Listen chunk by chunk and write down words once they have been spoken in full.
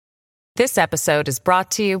This episode is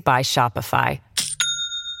brought to you by Shopify.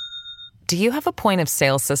 Do you have a point of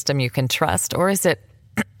sale system you can trust, or is it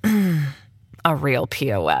a real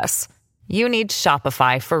POS? You need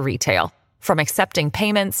Shopify for retail. From accepting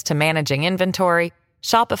payments to managing inventory,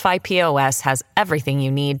 Shopify POS has everything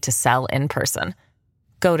you need to sell in person.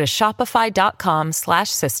 Go to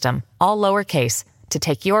shopify.com/system, all lowercase, to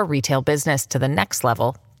take your retail business to the next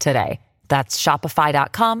level today. That's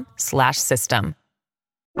shopify.com/system.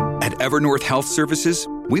 At Evernorth Health Services,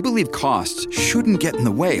 we believe costs shouldn't get in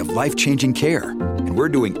the way of life-changing care, and we're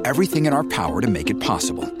doing everything in our power to make it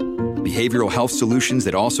possible. Behavioral health solutions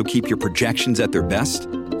that also keep your projections at their best?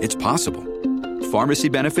 It's possible. Pharmacy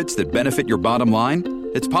benefits that benefit your bottom line?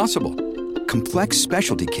 It's possible. Complex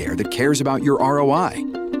specialty care that cares about your ROI?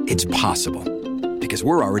 It's possible. Because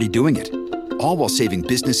we're already doing it. All while saving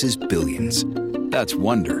businesses billions. That's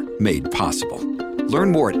Wonder made possible.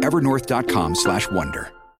 Learn more at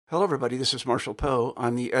evernorth.com/wonder. Hello, everybody. This is Marshall Poe.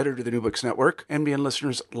 I'm the editor of the New Books Network. NBN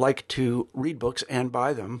listeners like to read books and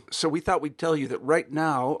buy them. So we thought we'd tell you that right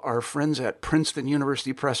now, our friends at Princeton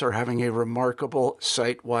University Press are having a remarkable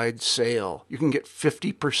site-wide sale. You can get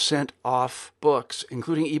 50% off books,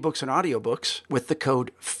 including ebooks and audiobooks, with the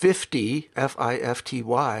code 50,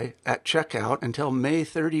 F-I-F-T-Y, at checkout until May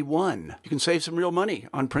 31. You can save some real money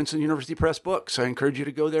on Princeton University Press books. I encourage you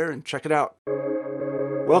to go there and check it out.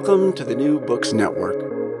 Welcome to the New Books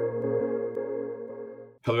Network.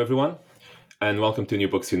 Hello, everyone, and welcome to New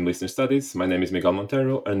Books in Listener Studies. My name is Miguel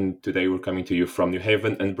Montero, and today we're coming to you from New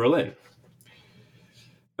Haven and Berlin.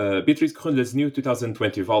 Beatrice Grundle's new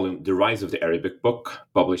 2020 volume, The Rise of the Arabic Book,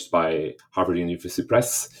 published by Harvard University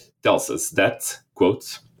Press, tells us that,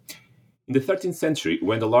 quote, in the 13th century,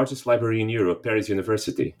 when the largest library in Europe, Paris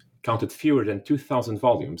University, counted fewer than 2,000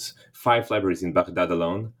 volumes, 5 libraries in Baghdad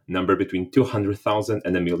alone number between 200,000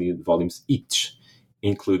 and 1 million volumes each,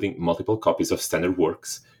 including multiple copies of standard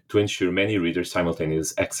works to ensure many readers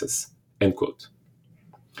simultaneous access, end quote.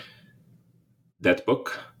 That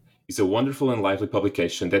book is a wonderful and lively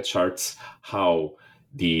publication that charts how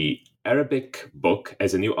the Arabic book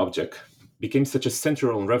as a new object became such a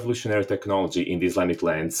central and revolutionary technology in the Islamic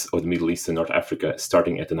lands of the Middle East and North Africa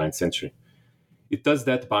starting at the 9th century. It does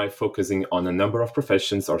that by focusing on a number of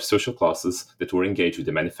professions or social classes that were engaged with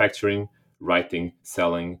the manufacturing, writing,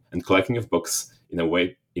 selling, and collecting of books in a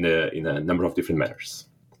number of different manners.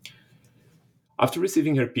 After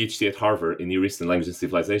receiving her PhD at Harvard in Near Eastern Languages and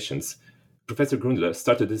Civilizations, Professor Grundle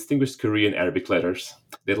started a distinguished career in Arabic letters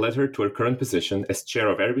that led her to her current position as Chair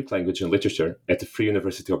of Arabic Language and Literature at the Free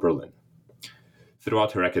University of Berlin.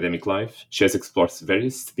 Throughout her academic life, she has explored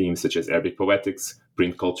various themes such as Arabic poetics,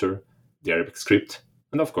 print culture, the Arabic script,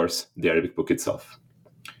 and of course, the Arabic book itself.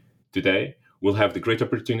 Today, we'll have the great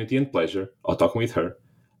opportunity and pleasure of talking with her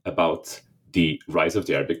about the rise of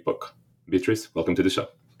the Arabic book. Beatrice, welcome to the show.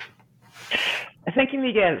 Thank you,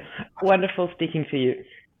 Miguel. Wonderful speaking to you.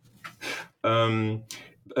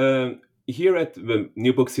 Here at the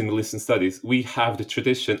New Books in Listener Studies, we have the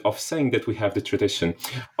tradition of saying that we have the tradition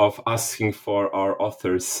of asking for our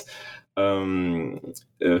authors'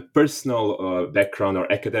 personal background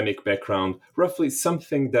or academic background, roughly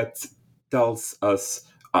something that tells us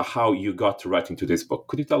how you got to writing to this book.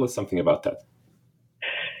 Could you tell us something about that?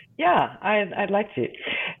 Yeah, I'd like to.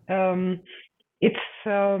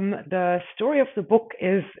 The story of the book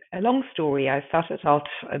is a long story. I started out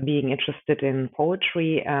being interested in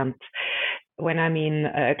poetry, and when I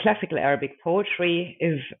mean classical Arabic poetry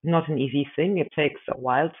is not an easy thing. It takes a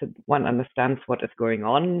while to one understands what is going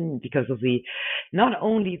on because of not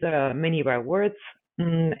only the many rare words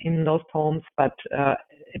in those poems, but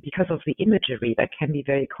because of the imagery that can be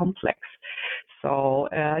very complex. So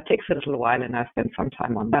it takes a little while, and I spent some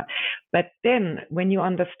time on that. But then, when you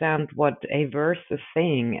understand what a verse is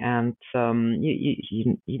saying, and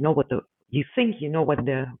you know what you know what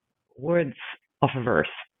the words of a verse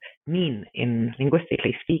mean in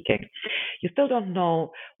linguistically speaking, you still don't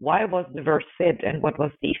know why was the verse said and what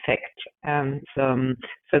was the effect. And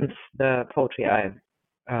since the poetry I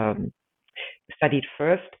studied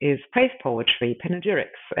first is praise poetry,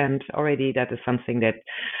 panegyrics, and already that is something that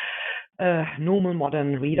a normal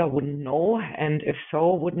modern reader wouldn't know, and if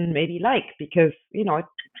so, wouldn't maybe like, because, it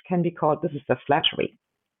can be called, this is just flattery.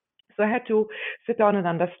 So I had to sit down and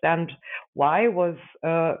understand why was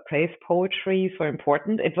praise poetry so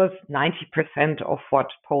important. It was 90% of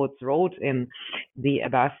what poets wrote in the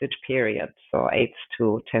Abbasid period, so 8th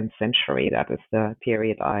to 10th century. That is the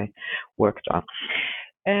period I worked on.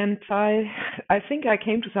 And I think I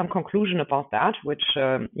came to some conclusion about that, which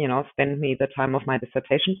spent me the time of my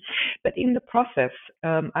dissertation. But in the process,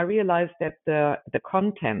 I realized that the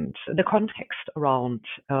context around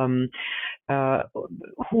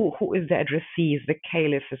who is the addressee, is the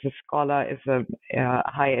caliph, is a scholar, is a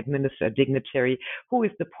high administrator, dignitary, who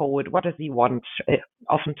is the poet, what does he want?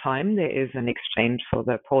 Oftentimes there is an exchange, so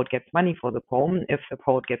the poet gets money for the poem. If the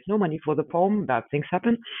poet gets no money for the poem, bad things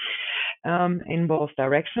happen in both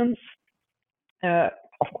directions.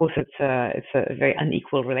 Of course, it's a very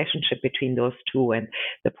unequal relationship between those two. And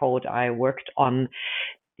the poet I worked on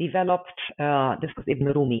developed, this was Ibn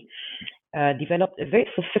Rumi, developed a very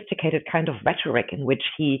sophisticated kind of rhetoric in which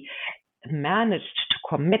he managed to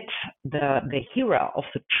commit the hearer of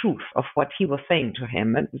the truth of what he was saying to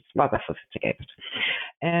him, and it's rather sophisticated.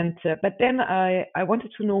 And but then I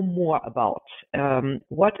wanted to know more about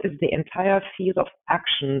what is the entire field of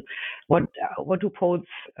action. What do poets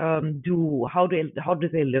do? How do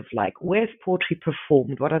they live like? Where is poetry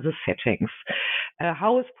performed? What are the settings?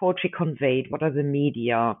 How is poetry conveyed? What are the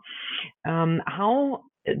media? How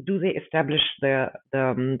do they establish the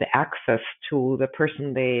access to the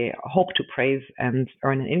person they hope to praise and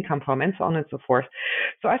earn an income from, and so on and so forth?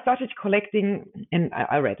 So I started collecting, and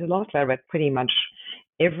I read a lot. I read pretty much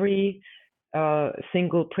every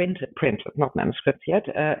single printed, not manuscripts yet,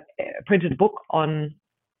 printed book on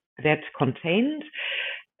that contained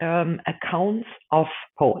accounts of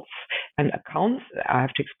poets. And accounts, I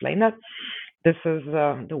have to explain that. This is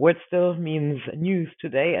the word still means news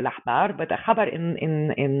today, al-akhbar, but a khabar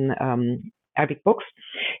in Arabic books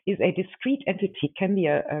is a discrete entity, can be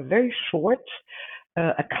a very short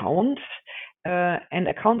account. And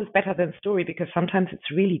account is better than story because sometimes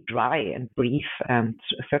it's really dry and brief and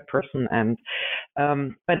third person. And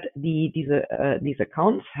but these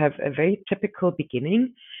accounts have a very typical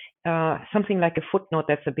beginning, something like a footnote.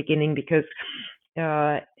 That's a beginning because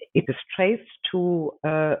it is traced to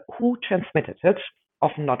who transmitted it,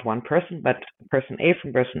 often not one person, but person A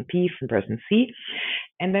from person B from person C.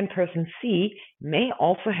 And then person C may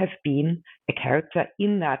also have been a character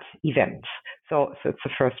in that event. So it's a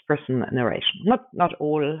first person narration. Not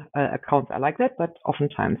all accounts are like that, but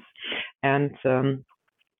oftentimes.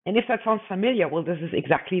 And if that sounds familiar, well, this is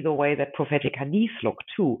exactly the way that prophetic hadith look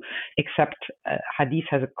too, except hadith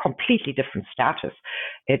has a completely different status.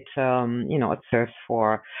 It serves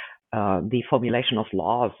for the formulation of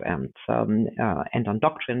laws and on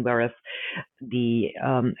doctrine, whereas the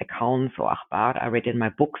accounts or akhbar I read in my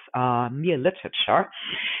books are mere literature.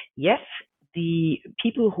 Yes, the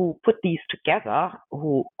people who put these together,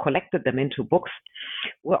 who collected them into books,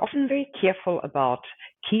 were often very careful about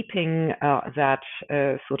keeping that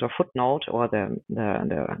sort of footnote or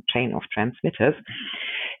the chain of transmitters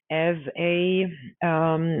as a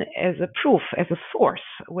proof, as a source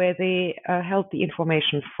where they held the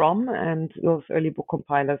information from. And those early book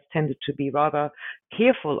compilers tended to be rather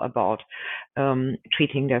careful about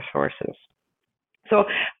treating their sources. So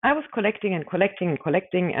I was collecting and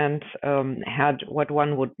had what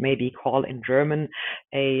one would maybe call in German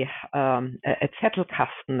a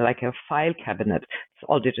Zettelkasten, like a file cabinet. It's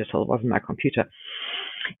all digital, wasn't my computer.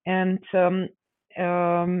 And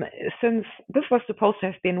since this was supposed to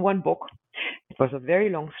have been one book, it was a very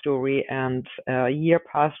long story, and year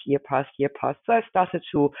passed. So I started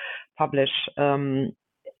to publish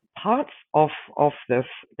parts of this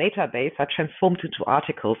database. I transformed into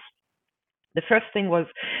articles. The first thing was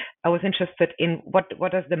I was interested in what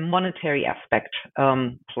does the monetary aspect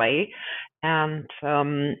play, and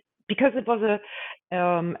because it was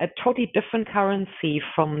a totally different currency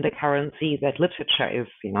from the currency that literature is.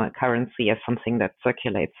 A currency as something that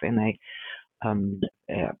circulates in a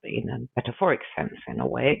metaphoric sense, in a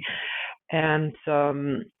way. And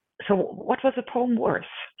so, what was a poem worth?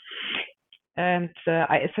 And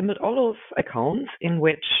I assembled all those accounts in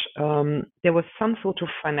which there was some sort of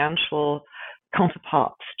financial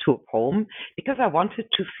counterpart to a poem, because I wanted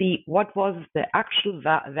to see what was the actual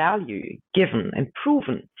value given and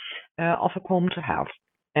proven of a poem to have.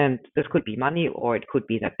 And this could be money, or it could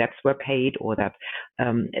be that debts were paid, or that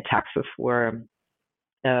taxes were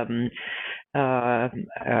not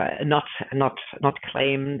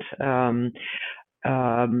claimed. And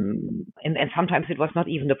sometimes it was not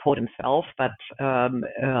even the poet himself, but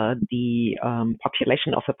the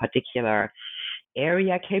population of a particular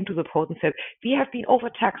area came to the poet and said, "We have been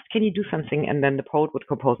overtaxed, can you do something?" And then the poet would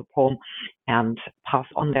compose a poem and pass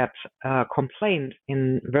on that complaint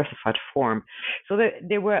in versified form. So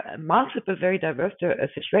there were multiple very diverse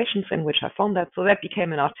situations in which I found that, so that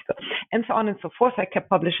became an article, and so on and so forth. I kept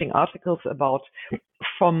publishing articles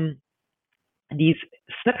from these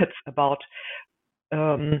snippets about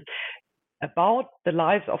about the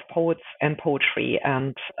lives of poets and poetry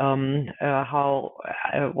and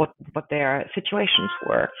what their situations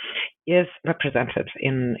were is represented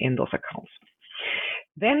in those accounts.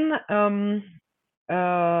 Then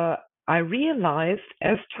I realized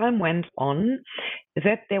as time went on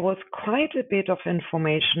that there was quite a bit of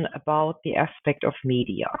information about the aspect of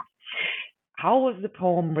media. How was the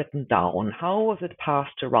poem written down? How was it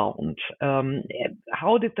passed around?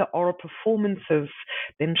 How did the oral performances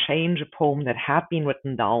then change a poem that had been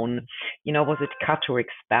written down? Was it cut or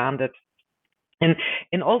expanded? And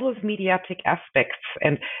in all those mediatic aspects,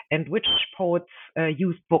 and which poets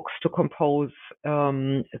used books to compose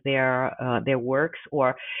their works,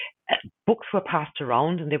 or books were passed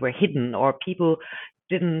around and they were hidden, or people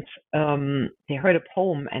didn't. They heard a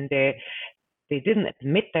poem and they didn't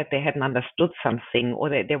admit that they hadn't understood something, or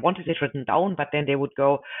they wanted it written down, but then they would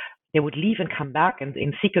leave and come back and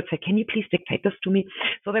in secret say, "Can you please dictate this to me?"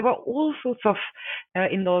 So there were all sorts of,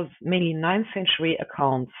 in those mainly 9th century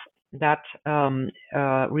accounts that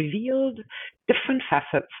revealed different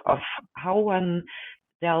facets of how one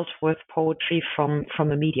dealt with poetry from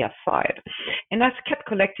the media side. And I kept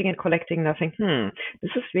collecting and collecting, and I think,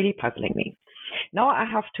 this is really puzzling me. Now I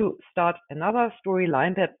have to start another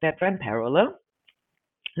storyline that ran parallel.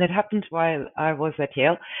 That happened while I was at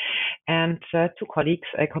Yale, and two colleagues,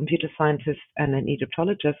 a computer scientist and an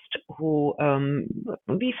Egyptologist, who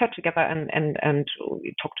we sat together and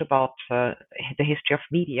we talked about the history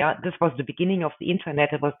of media. This was the beginning of the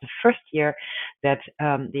internet. It was the first year that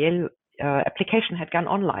the Yale application had gone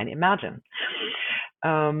online. Imagine,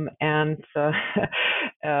 and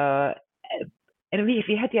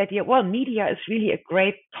we had the idea, well, media is really a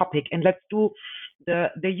great topic, and let's do the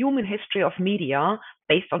human history of media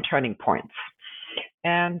based on turning points.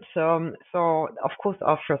 And so of course,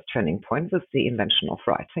 our first turning point was the invention of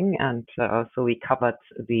writing. And so we covered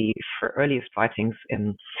the earliest writings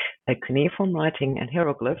in cuneiform writing and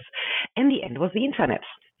hieroglyphs. And the end was the internet.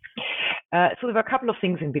 So there were a couple of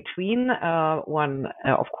things in between. One,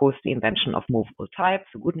 of course, the invention of movable type.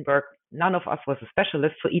 So Gutenberg, none of us was a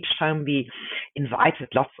specialist. So each time we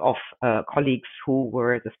invited lots of colleagues who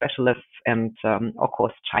were the specialists. And of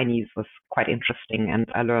course, Chinese was quite interesting. And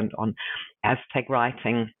I learned on Aztec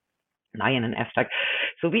writing, Mayan and Aztec.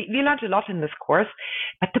 So we learned a lot in this course.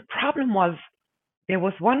 But the problem was there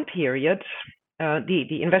was one period,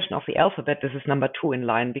 the invention of the alphabet. This is number 2 in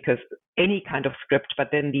line, because any kind of script, but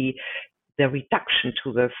then the reduction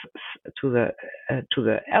to the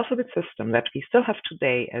alphabet system that we still have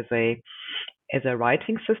today as a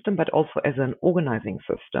writing system, but also as an organizing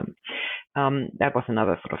system. That was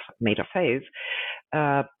another sort of major phase.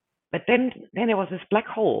 But then there was this black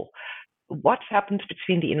hole. What happened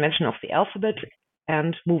between the invention of the alphabet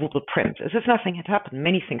and movable print? As if nothing had happened,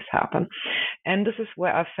 many things happened. And this is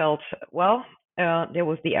where I felt, well, there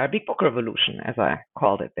was the Arabic book revolution, as I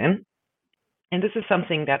called it then. And this is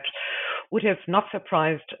something that would have not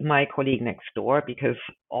surprised my colleague next door, because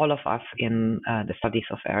all of us in the studies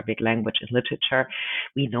of Arabic language and literature,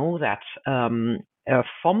 we know that from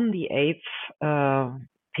the 8th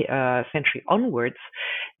century onwards,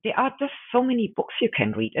 there are just so many books you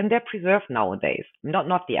can read, and they're preserved nowadays.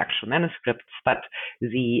 Not the actual manuscripts, but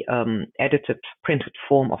the edited, printed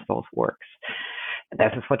form of those works.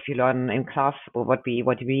 That is what we learn in class, or what we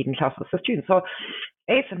read in class with the students. So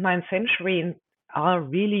 8th and 9th century are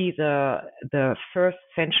really the first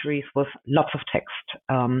centuries with lots of text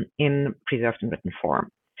in preserved and written form.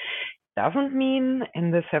 Doesn't mean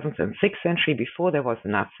in the 7th and 6th century before there was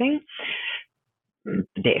nothing.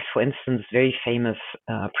 There is, for instance, very famous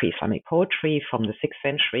pre-Islamic poetry from the 6th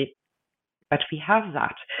century. But we have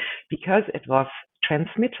that because it was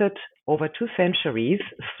transmitted over 2 centuries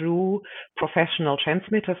through professional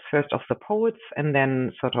transmitters, first of the poets, and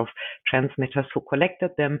then sort of transmitters who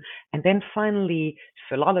collected them, and then finally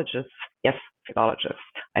philologists,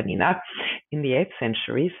 I mean that, in the 8th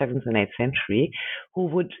century, 7th and 8th century, who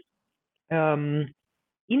would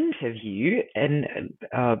interview and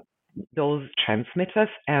those transmitters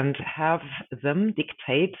and have them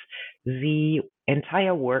dictate the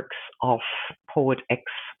entire works of poet X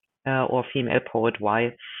or female poet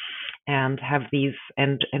Y, and have these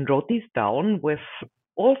and wrote these down with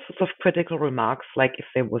all sorts of critical remarks, like if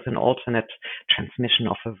there was an alternate transmission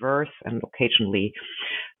of a verse, and occasionally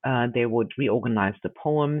they would reorganize the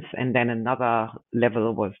poems, and then another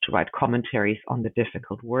level was to write commentaries on the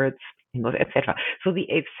difficult words, etc. So the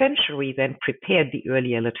 8th century then prepared the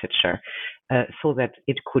earlier literature so that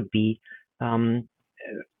it could be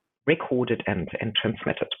recorded and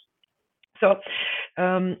transmitted. So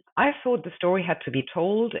I thought the story had to be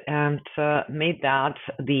told, and made that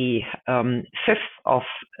the third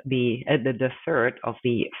of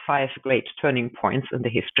the 5 great turning points in the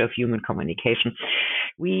history of human communication.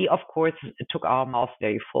 We, of course, took our mouths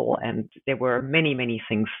very full, and there were many, many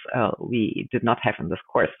things we did not have in this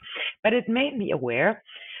course. But it made me aware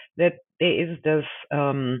that there is this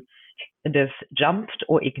jumped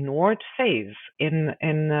or ignored phase in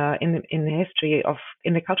the history of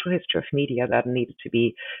in the cultural history of media that needed to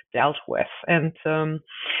be dealt with, and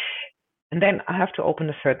then I have to open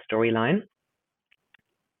a third storyline.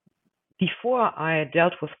 Before I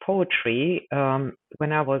dealt with poetry,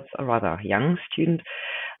 when I was a rather young student,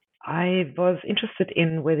 I was interested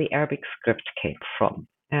in where the Arabic script came from,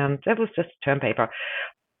 and that was just term paper.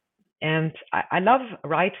 And I love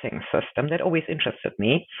writing system. That always interested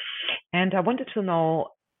me. And I wanted to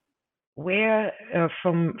know where,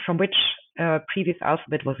 from which previous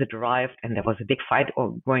alphabet was it derived. And there was a big fight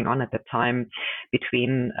going on at the time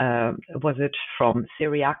between, was it from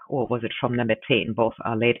Syriac or was it from Nabatean? Both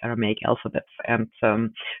are late Aramaic alphabets. And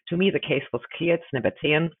to me, the case was clear. It's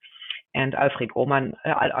Nabatean. And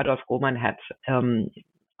Adolf Grohmann had,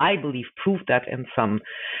 I believe, proved that in some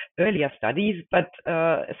earlier studies, but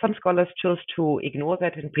some scholars chose to ignore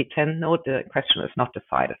that and pretend, no, the question is not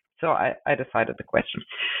decided. So I decided the question.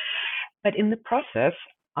 But in the process,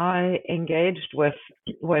 I engaged with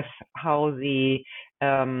how the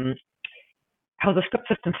script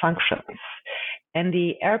system functions. And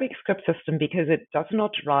the Arabic script system, because it does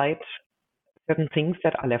not write certain things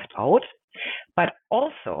that are left out, but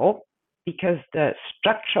also because the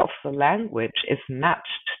structure of the language is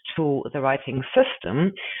matched to the writing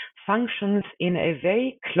system, functions in a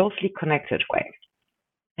very closely connected way.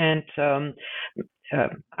 And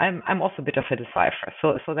I'm also a bit of a decipherer,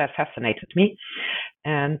 so that fascinated me.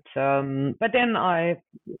 And but then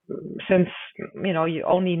since you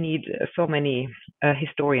only need so many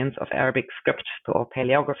historians of Arabic script or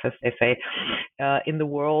paleographers, they say, in the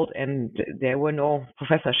world, and there were no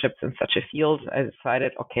professorships in such a field, I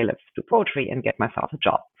decided, okay, let's do poetry and get myself a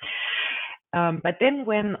job. But then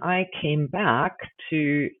when I came back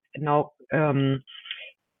to now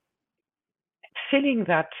filling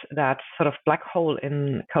that sort of black hole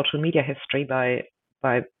in cultural media history by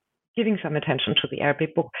giving some attention to the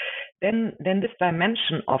Arabic book, then this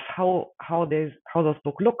dimension of how those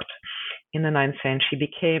book looked in the 9th century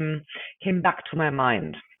came back to my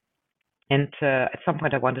mind. And at some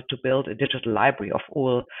point, I wanted to build a digital library of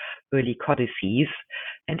all early codices.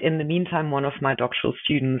 And in the meantime, one of my doctoral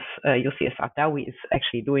students, Yossi Ardawi, is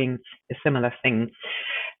actually doing a similar thing.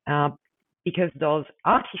 Because those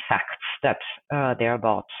artifacts that there are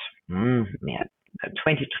about 20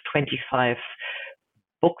 to 25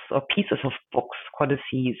 books or pieces of books,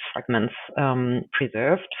 codices, fragments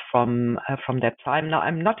preserved from that time. Now,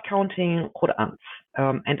 I'm not counting Qur'ans,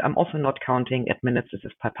 and I'm also not counting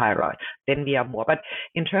administrative papyri. Then we have more. But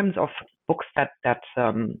in terms of books that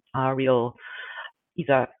are real,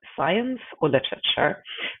 either science or literature,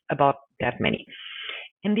 about that many.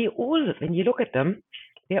 And they all, when you look at them,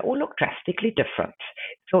 they all look drastically different.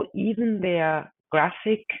 So even their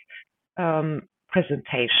graphic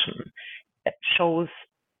presentation shows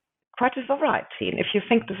quite a variety. And if you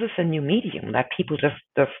think this is a new medium that people just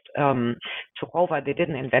took over, they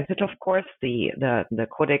didn't invent it, of course. The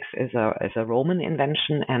codex is a Roman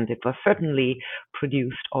invention, and it was certainly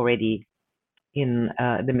produced already in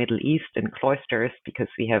the Middle East in cloisters, because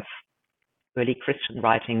we have early Christian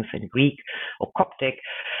writings in Greek or Coptic,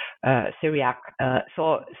 Syriac.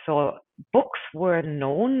 So books were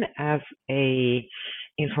known as a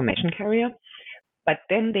information carrier, but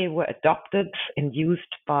then they were adopted and used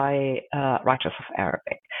by writers of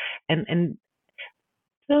Arabic. And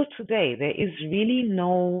still today, there is really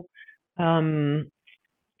no,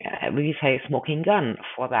 we say, smoking gun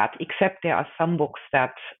for that, except there are some books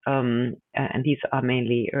that, and these are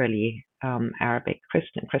mainly early Arabic,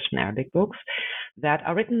 Christian Arabic books, that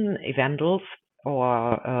are written evangels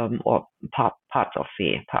or parts of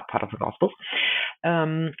the Gospels.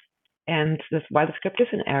 And while the script is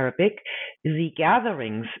in Arabic, the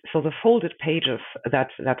gatherings, so the folded pages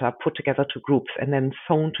that are put together to groups and then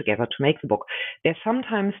sewn together to make the book, they're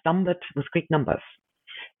sometimes numbered with Greek numbers.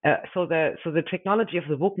 So the technology of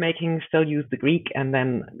the bookmaking still use the Greek, and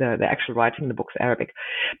then the actual writing, the book's Arabic.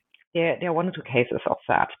 There are one or two cases of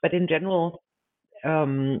that, but in general,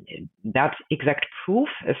 that exact proof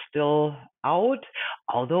is still out,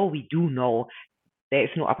 although we do know there is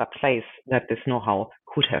no other place that this know-how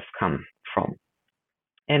could have come from.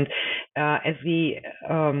 And as we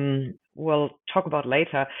will talk about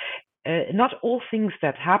later, not all things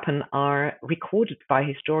that happen are recorded by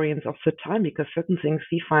historians of the time, because certain things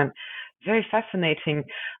we find very fascinating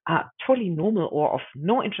are totally normal or of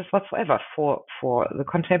no interest whatsoever for the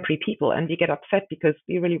contemporary people, and we get upset because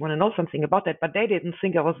we really want to know something about that, but they didn't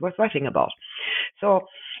think it was worth writing about. So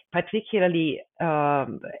particularly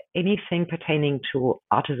anything pertaining to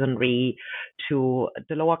artisanry, to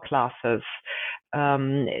the lower classes,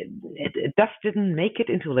 it just didn't make it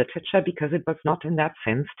into literature because it was not in that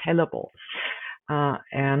sense tellable.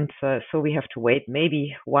 So we have to wait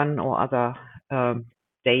maybe one or other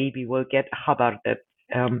day we will get a Hubbard that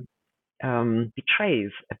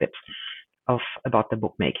betrays a bit about the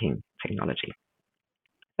bookmaking technology.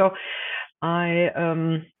 So I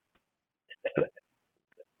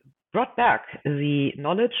brought back the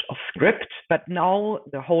knowledge of script, but now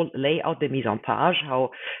the whole layout, the mise en page, how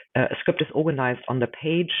a script is organized on the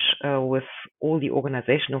page with all the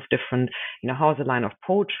organization of different, how is a line of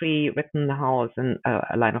poetry written, how is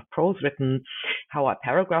a line of prose written, how are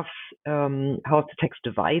paragraphs, how is the text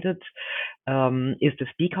divided, is the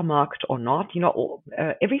speaker marked or not,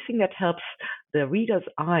 everything that helps the reader's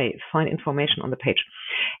eye find information on the page.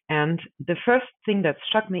 And the first thing that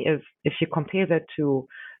struck me is if you compare that to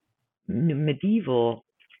medieval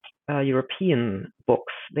European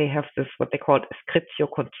books, they have this what they called scriptio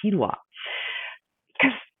continua,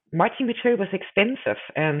 because writing material was expensive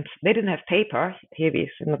and they didn't have paper. Here is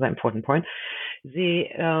another important point.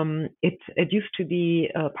 It used to be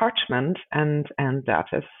parchment, and that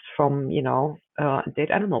is from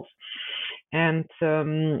dead animals, and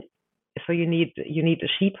so you need a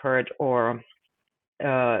sheep herd or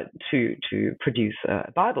to produce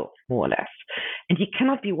a Bible, more or less. And you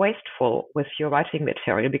cannot be wasteful with your writing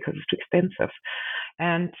material because it's too expensive.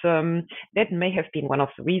 And that may have been one of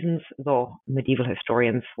the reasons, though medieval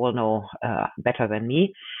historians will know better than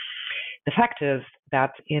me. The fact is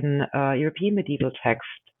that in European medieval text,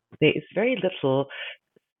 there is very little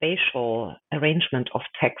spatial arrangement of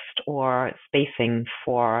text or spacing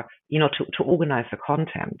for, to organize the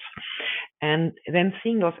content. And then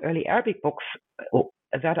seeing those early Arabic books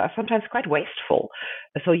that are sometimes quite wasteful.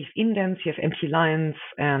 So you have indents, you have empty lines,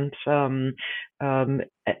 and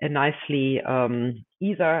a nicely a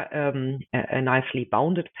nicely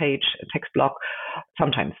bounded page, a text block.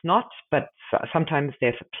 Sometimes not, but sometimes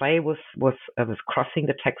there's a play with crossing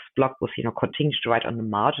the text block with continuing to write on the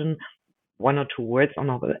margin, one or two words on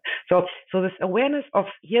over. So this awareness of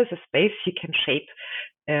here's a space you can shape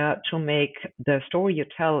to make the story you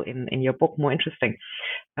tell in your book more interesting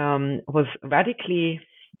was radically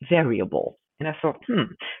variable. And I thought,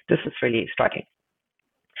 this is really striking.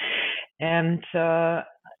 And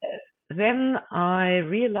then I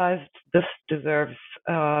realized this deserves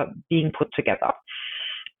being put together.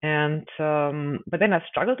 And but then I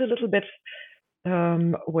struggled a little bit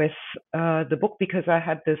with the book because I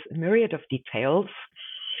had this myriad of details,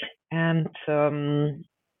 and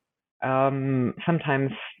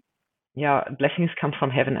sometimes, blessings come from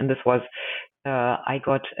heaven. And this was, I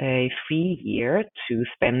got a free year to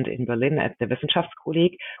spend in Berlin at the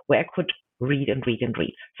Wissenschaftskolleg, where I could read and read and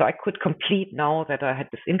read. So I could complete, now that I had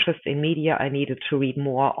this interest in media, I needed to read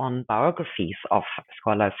more on biographies of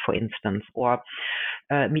scholars, for instance, or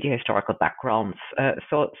media historical backgrounds.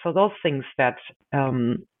 So those things that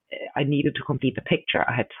I needed to complete the picture,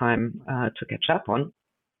 I had time to catch up on.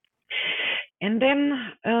 And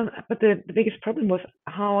then, but the biggest problem was,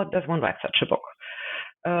 how does one write such a book?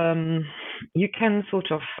 You can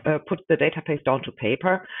sort of put the database down to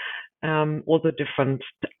paper, all the different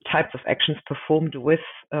types of actions performed with,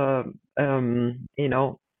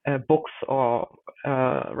 books or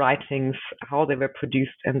writings, how they were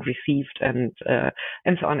produced and received, and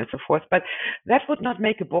so on and so forth. But that would not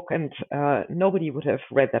make a book, and nobody would have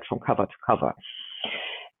read that from cover to cover.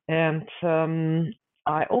 And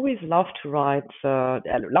I always loved to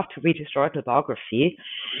read historical biography,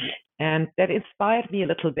 and that inspired me a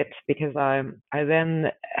little bit, because I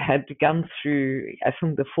then had gone through, I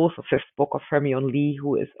think, the fourth or fifth book of Hermione Lee,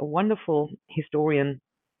 who is a wonderful historian.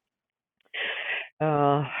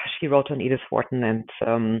 She wrote on Edith Wharton and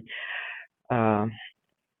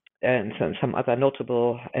some other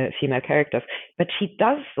notable female characters. But she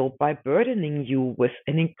does so by burdening you with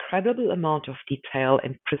an incredible amount of detail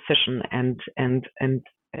and precision, and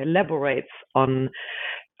elaborates on,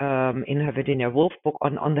 in her Virginia Woolf book,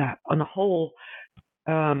 on a whole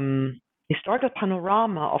historical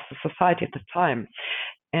panorama of the society at the time.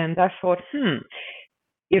 And I thought,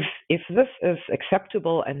 if this is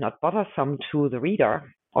acceptable and not bothersome to the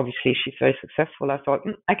reader, obviously she's very successful, I thought,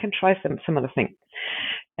 I can try some similar thing.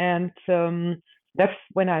 And that's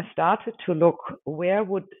when I started to look, where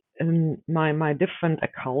would my different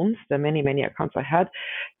accounts, the many accounts I had,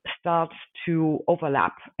 start to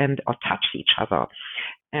overlap and or touch each other.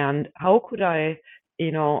 And how could I,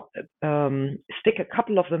 stick a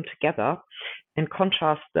couple of them together and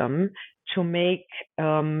contrast them to make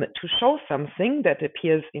to show something that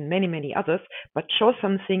appears in many others, but show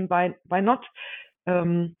something by not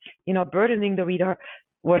burdening the reader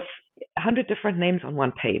with 100 different names on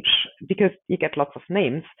one page, because you get lots of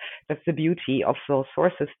names. That's the beauty of those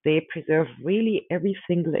sources. They preserve really every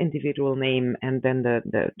single individual name and then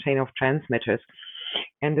the chain of transmitters.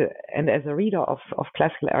 And as a reader of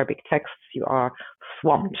classical Arabic texts, you are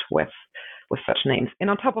swamped with such names. And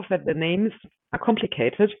on top of that, the names are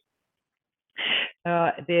complicated.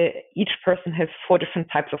 Each person has 4 different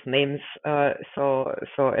types of names. So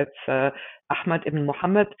it's Ahmad ibn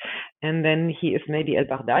Muhammad, and then he is maybe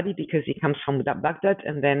al-Baghdadi because he comes from Baghdad,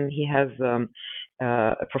 and then he has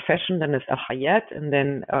a profession, then is al-Hayat, and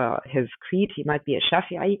then his creed, he might be a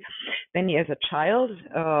Shafi'i. Then he has a child,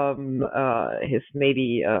 his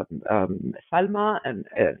maybe Salma, and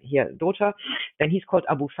he has a daughter. Then he's called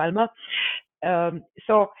Abu Salma. And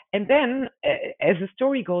then as the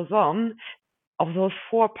story goes on, of those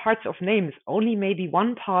 4 parts of names, only maybe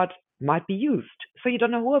one part might be used. So you don't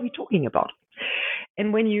know who are we talking about.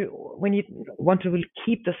 And when you want to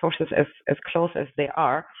keep the sources as close as they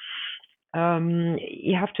are,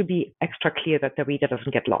 you have to be extra clear that the reader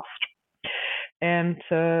doesn't get lost. And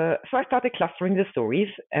so I started clustering the stories,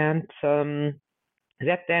 and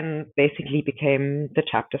that then basically became the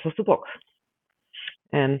chapters of the book.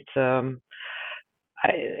 And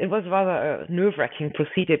it was rather a nerve-wracking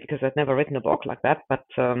procedure because I'd never written a book like that, but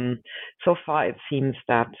so far it seems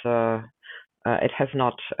that it has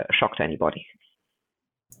not shocked anybody.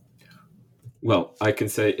 Well, I can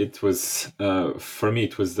say it was for me.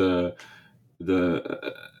 It was the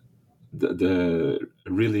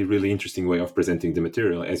really, really interesting way of presenting the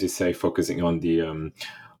material, as you say, focusing on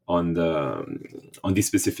these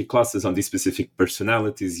specific classes, on these specific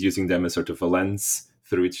personalities, using them as sort of a lens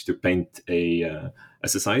through which to paint a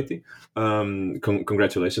society.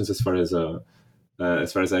 Congratulations, as far as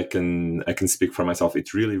I can speak for myself.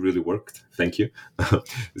 It really, really worked. Thank you.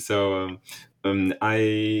 So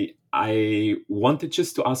I wanted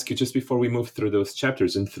just to ask you, just before we move through those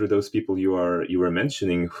chapters and through those people you were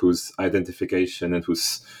mentioning, whose identification and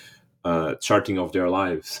whose charting of their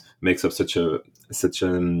lives makes up such a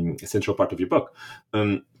central part of your book.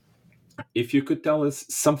 If you could tell us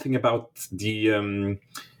something about the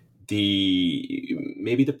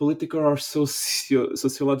maybe the political or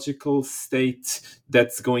sociological state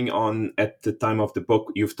that's going on at the time of the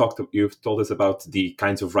book. You've told us about the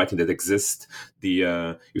kinds of writing that exist.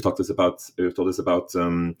 You've told us about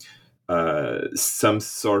some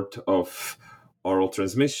sort of oral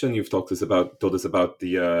transmission. You've told us about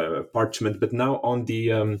the parchment. But now on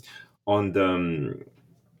the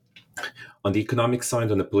economic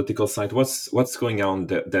side, on the political side, what's going on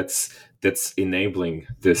that's enabling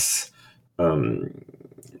this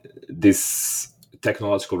this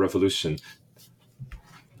technological revolution?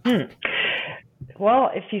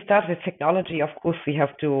 Well, if you start with technology, of course, we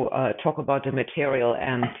have to talk about the material,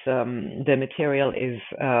 and the material is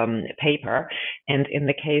paper. And in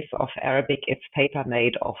the case of Arabic, it's paper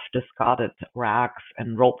made of discarded rags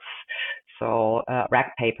and ropes. So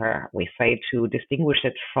rag paper, we say, to distinguish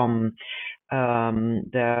it from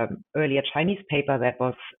the earlier Chinese paper that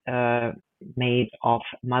was made of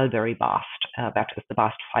mulberry bast. That is the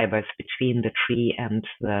bast fibers between the tree and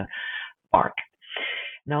the bark.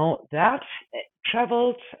 Now that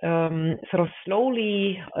traveled sort of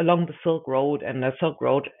slowly along the Silk Road, and the Silk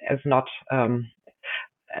Road is not,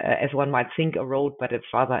 as one might think, a road, but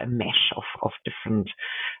it's rather a mesh of different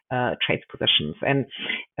trade positions. And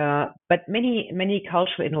but many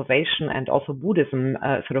cultural innovation and also Buddhism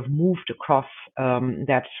sort of moved across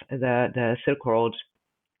the Silk Road.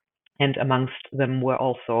 And amongst them were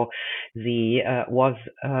also the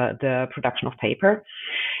production of paper,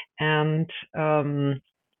 and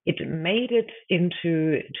it made it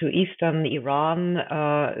into eastern Iran,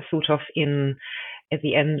 sort of at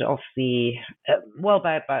the end of the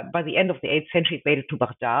by the end of the 8th century, it made it to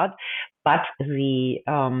Baghdad. But the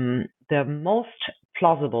most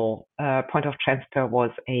plausible point of transfer was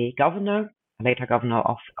a later governor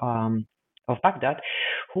of Baghdad,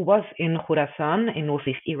 who was in Khorasan in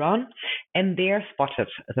northeast Iran, and there spotted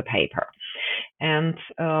the paper. And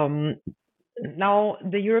now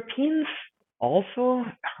the Europeans also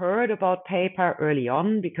heard about paper early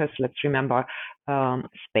on, because let's remember,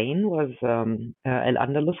 Spain was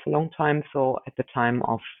Al-Andalus for a long time. So at the time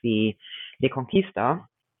of the Conquista,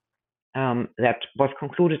 that was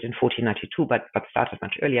concluded in 1492, but started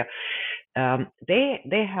much earlier.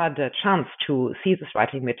 They had a chance to see this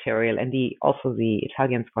writing material, and also the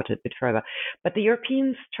Italians got it a bit further. But the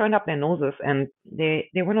Europeans turned up their noses, and they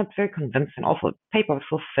were not very convinced. And also, paper was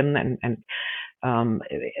so thin and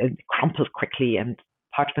it crumpled quickly, and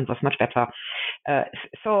parchment was much better.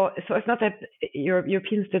 So it's not that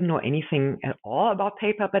Europeans didn't know anything at all about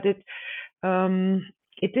paper, but it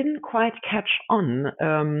didn't quite catch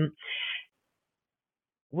on.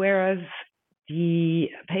 Whereas the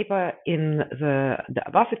paper in the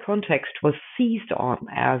Abbasid context was seized on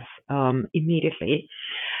as immediately,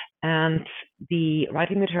 and the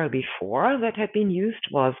writing material before that had been used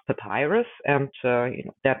was papyrus, and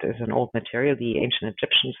that is an old material. The ancient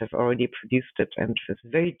Egyptians have already produced it, and it's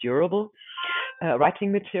very durable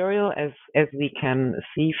writing material, as we can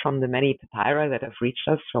see from the many papyri that have reached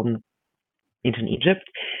us from ancient Egypt.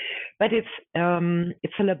 But it's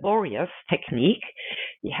a laborious technique.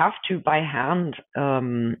 You have to, by hand,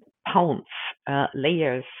 pounce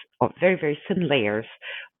layers of very, very thin layers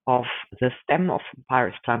of the stem of the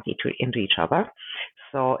papyrus plant into each other.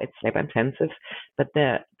 So it's labor intensive. But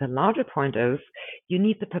the larger point is you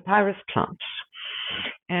need the papyrus plant.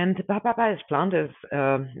 And the papyrus plant is,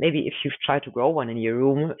 maybe if you've tried to grow one in your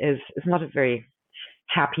room, is not a very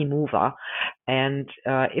happy mover. And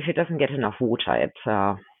if it doesn't get enough water,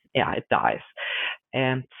 it dies.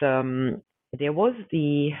 And there was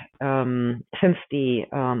since the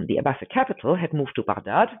Abbasid capital had moved to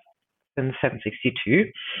Baghdad in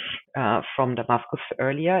 762 from Damascus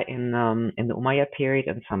earlier in the Umayyad period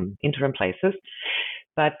and some interim places.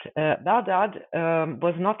 But Baghdad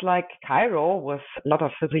was not like Cairo with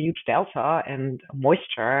a huge delta and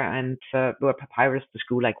moisture, and where papyrus just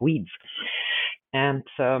grew like weeds. And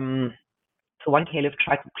so one caliph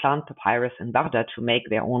tried to plant papyrus in Baghdad to make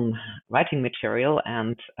their own writing material,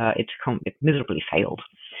 and it miserably failed.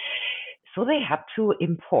 So they had to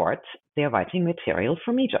import their writing material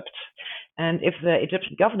from Egypt. And if the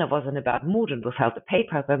Egyptian governor was in a bad mood and withheld the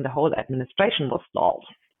paper, then the whole administration was stalled.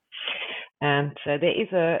 And there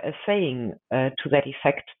is a saying to that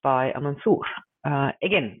effect by Mansur.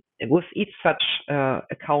 Again, with each such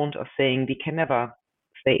account of saying, we can never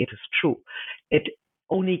say it is true. It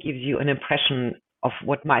only gives you an impression of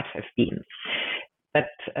what might have been. But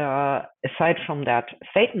aside from that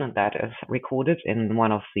statement that is recorded in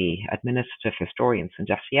one of the administrative historians in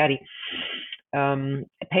Jaffiari,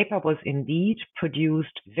 paper was indeed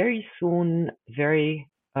produced very soon, very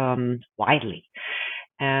widely.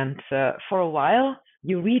 And for a while,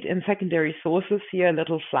 you read in secondary sources here a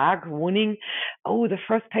little flag warning, the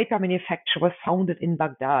first paper manufacture was founded in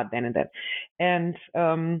Baghdad then and then. And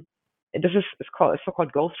this is called a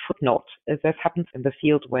so-called ghost footnote. That happens in the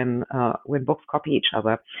field when books copy each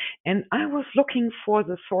other. And I was looking for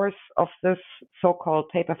the source of this so-called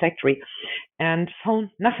paper factory and found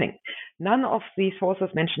nothing. None of the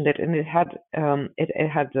sources mentioned it, and it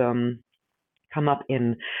had come up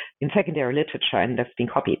in secondary literature, and that's been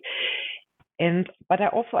copied. But I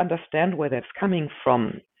also understand where that's coming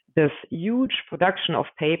from. This huge production of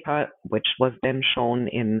paper, which was then shown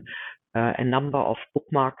in a number of book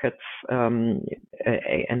markets.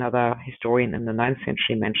 Another historian in the 9th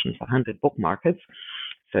century mentions 100 book markets,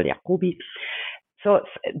 so Jacobi. So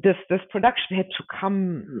this production had to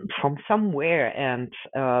come from somewhere, and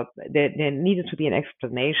there needed to be an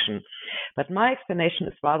explanation. But my explanation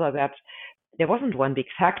is rather that there wasn't one big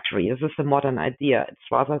factory. This is a modern idea.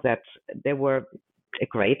 It's rather that there were a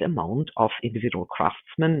great amount of individual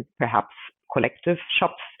craftsmen, perhaps collective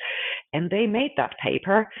shops, and they made that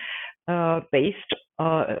paper based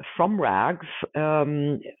from rags,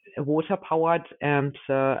 water-powered, and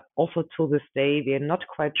also to this day we are not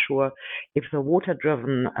quite sure if the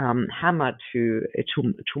water-driven hammer to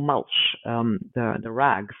mulch the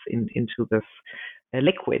rags into this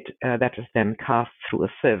liquid that is then cast through a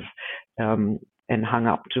sieve and hung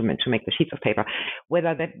up to make the sheets of paper,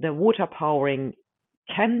 whether that the water powering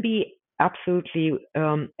can be absolutely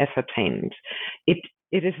ascertained. It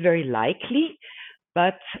is very likely,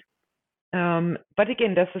 but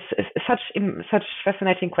again, there's such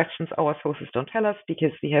fascinating questions our sources don't tell us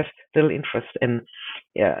because we have little interest in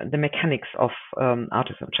the mechanics of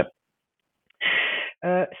artisanship.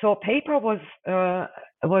 So paper was a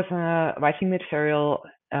writing material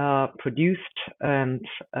produced and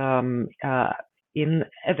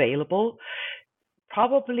available.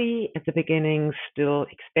 Probably at the beginning still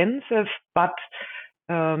expensive, but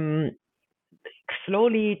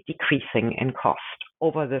slowly decreasing in cost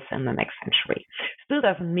over this and the next century. Still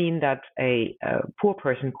doesn't mean that a poor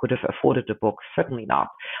person could have afforded the book, certainly not.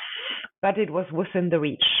 But it was within the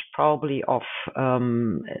reach, probably, of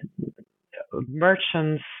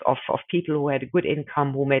merchants, of people who had a good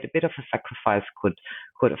income, who made a bit of a sacrifice, could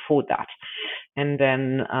afford that. And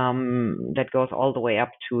then that goes all the way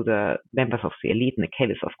up to the members of the elite and the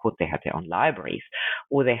caliphs. Of course, they had their own libraries,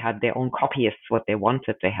 or they had their own copyists, what they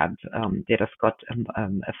wanted. They had they just got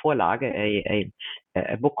a Vorlage,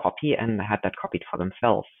 a book copy, and had that copied for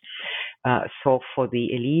themselves. So for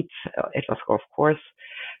the elite, it was, of course,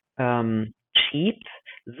 cheap,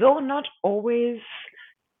 though not always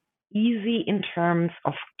easy in terms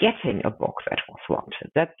of getting a book that was wanted.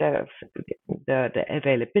 That the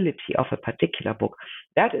availability of a particular book,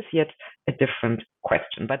 that is yet a different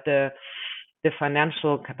question. But the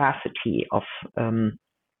financial capacity of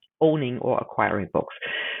owning or acquiring books,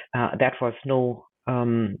 that was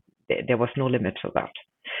there was no limit to that.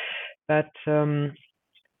 But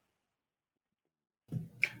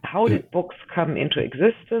how did books come into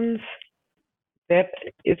existence? That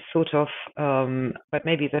is sort of, but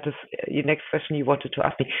maybe that is your next question you wanted to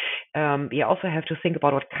ask me. You also have to think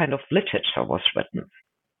about what kind of literature was written.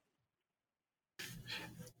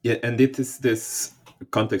 Yeah, and it is this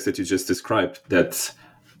context that you just described that,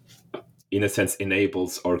 in a sense,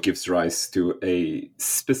 enables or gives rise to a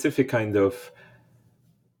specific kind of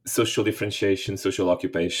social differentiation, social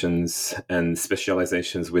occupations, and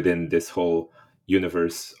specializations within this whole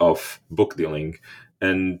universe of book dealing.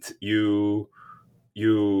 And you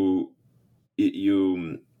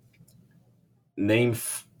name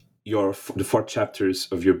the 4 chapters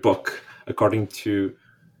of your book according to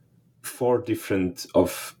 4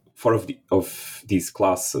 of these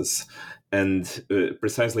classes, and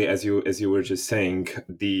precisely as you were just saying,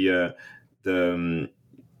 the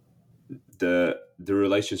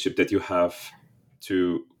relationship that you have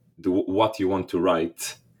to what you want to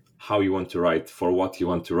write, how you want to write, for what you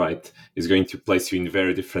want to write, is going to place you in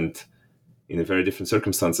very different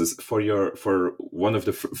circumstances. For one of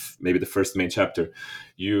maybe the first main chapter,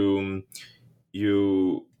 you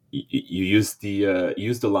use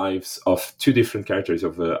the lives of 2 different characters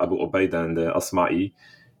of Abu Ubaidah and Asma'i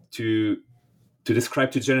to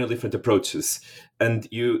describe 2 generally different approaches, and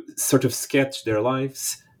you sort of sketch their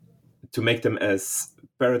lives to make them as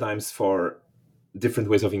paradigms for different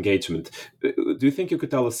ways of engagement. Do you think you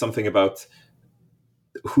could tell us something about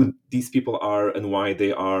who these people are and why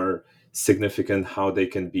they are significant, how they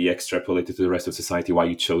can be extrapolated to the rest of society, why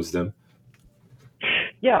you chose them?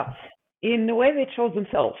 Yeah, in a way they chose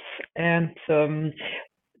themselves. And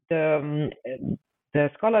the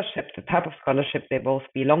scholarship, the type of scholarship they both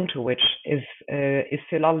belong to, which is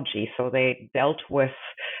philology. So they dealt with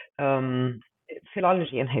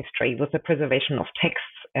philology and history, with the preservation of texts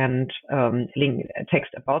and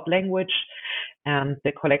text about language, and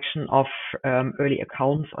the collection of early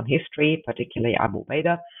accounts on history, particularly Abu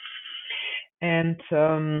Ubaidah. And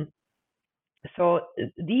so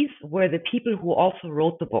these were the people who also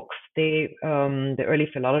wrote the books. The early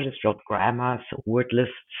philologists wrote grammars, word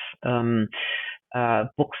lists,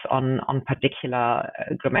 books on particular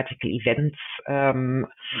grammatical events, and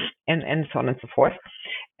so on and so forth.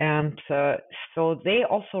 And so they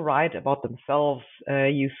also write about themselves.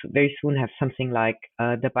 You very soon have something like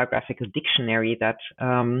the biographical dictionary that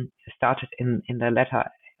started in the latter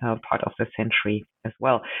part of the century as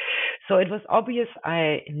well. So it was obvious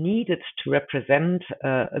I needed to represent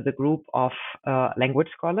the group of language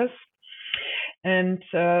scholars. And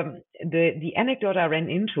the anecdote I ran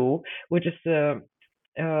into, which is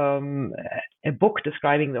a book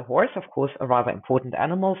describing the horse, of course, a rather important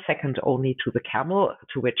animal, second only to the camel,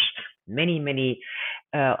 to which many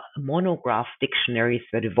monograph dictionaries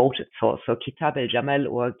were devoted. So Kitab al-Jamal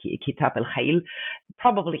or Kitab al-Khayl,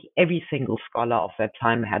 probably every single scholar of that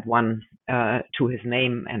time had one to his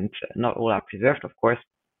name, and not all are preserved, of course.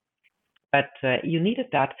 But you needed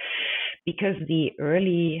that because the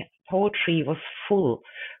early poetry was full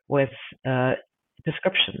with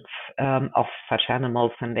descriptions of such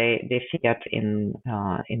animals, and they figured in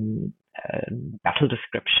battle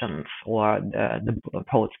descriptions, or the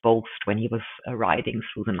poet's boast when he was riding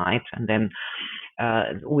through the night, and then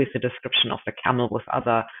with the description of the camel with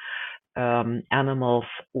other animals,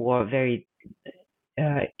 or very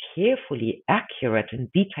carefully accurate and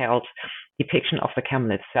detailed depiction of the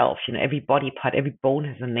camel itself. You know, every body part, every bone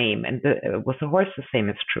has a name, and with the horse the same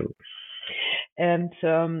is true. And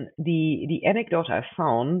the anecdote I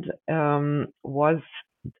found was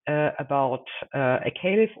about a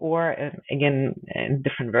caliph, or again in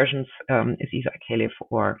different versions, is either a caliph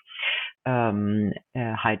or a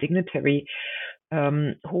high dignitary,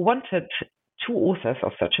 who wanted 2 authors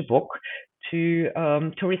of such a book to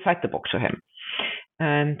recite the book to him,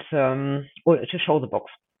 and or to show the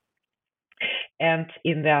books. And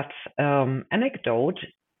in that anecdote,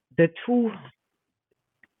 the two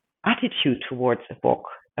attitude towards a book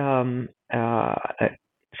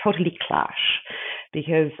totally clash,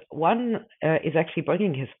 because one is actually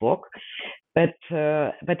bringing his book, but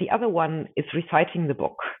the other one is reciting the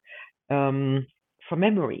book from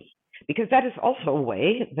memory, because that is also a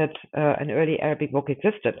way that an early Arabic book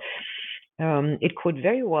existed. It could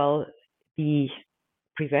very well be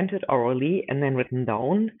presented orally and then written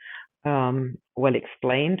down, well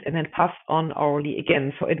explained, and then passed on orally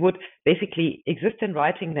again. So it would basically exist in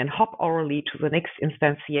writing, then hop orally to the next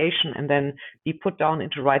instantiation, and then be put down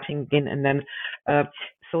into writing again, and then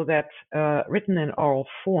so that written and oral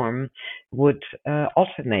form would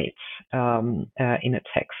alternate in a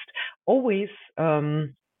text, always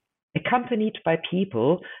accompanied by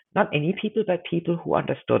people, not any people, but people who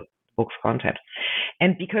understood the book's content.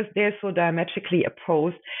 And because they're so diametrically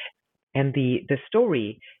opposed, and the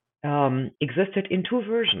story existed in two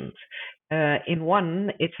versions. In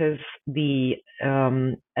one, it is the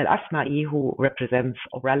Al-Asma'i, who represents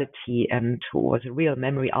orality and who was a real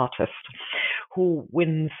memory artist, who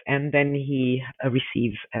wins, and then he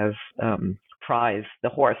receives as prize the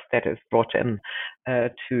horse that is brought in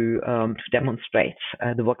to demonstrate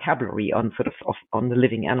the vocabulary on on the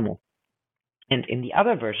living animal. And in the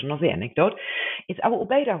other version of the anecdote, it's Abu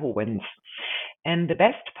Ubaidah who wins. And the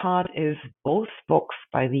best part is both books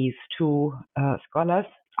by these two scholars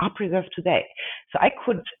are preserved today. So I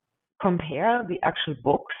could compare the actual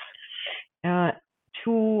books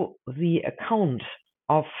to the account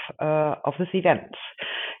of this event.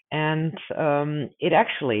 And it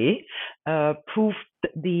actually proved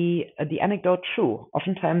the anecdote true.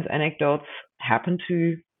 Oftentimes anecdotes happen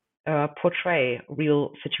to portray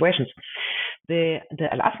real situations. The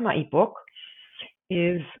Al-Asma'i book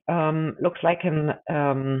is looks like an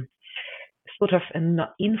sort of an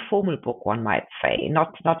informal book, one might say,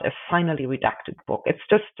 not a finally redacted book. It's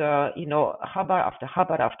just khabar after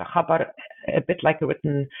khabar after khabar, a bit like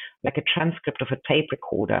a transcript of a tape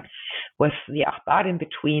recorder, with the akhbar in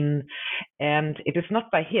between. And it is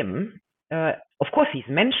not by him. Of course, he's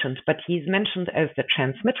mentioned, but he's mentioned as the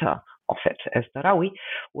transmitter of it, as the rawi,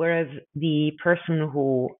 whereas the person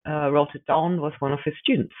who wrote it down was one of his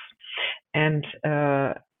students. And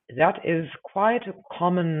that is quite a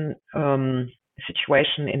common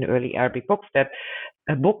situation in early Arabic books, that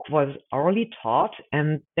a book was orally taught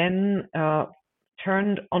and then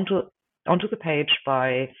turned onto the page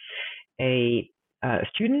by a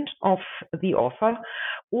student of the author,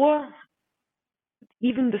 or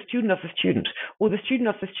even the student of the student, or the student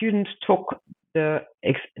of the student took the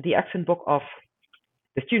accent book of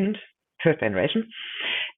the student, first generation,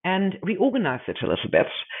 and reorganized it a little bit,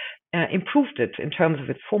 improved it in terms of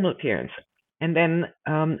its formal appearance, and then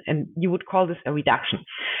and you would call this a redaction.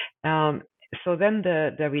 So then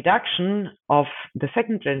the redaction of the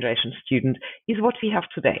second generation student is what we have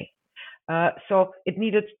today. So it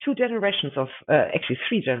needed actually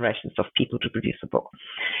three generations of people to produce a book.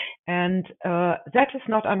 And that is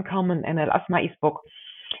not uncommon, and Al-Asma'i's book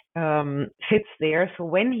fits there. So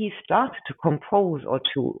when he started to compose or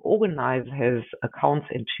to organize his accounts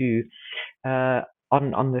into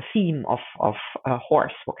on the theme of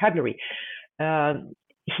horse vocabulary,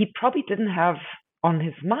 he probably didn't have on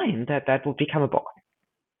his mind that would become a book.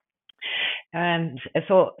 And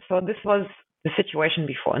so this was the situation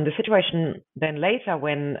before. And the situation then later,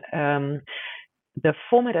 when the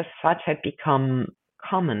format as such had become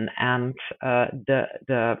common, and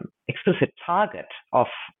the explicit target of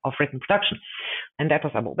written production, and that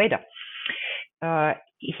was Abu Ubaidah.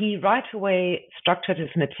 He right away structured his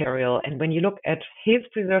material, and when you look at his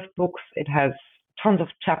preserved books, it has tons of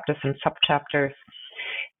chapters and sub-chapters,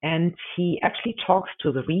 and he actually talks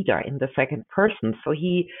to the reader in the second person. So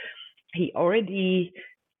he already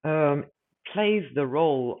plays the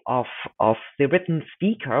role of the written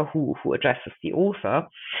speaker who addresses the author,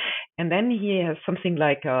 and then he has something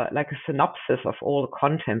like a synopsis of all the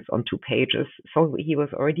contents on 2 pages. So he was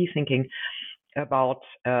already thinking about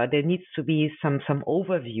there needs to be some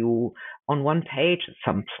overview on 1 page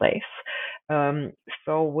someplace.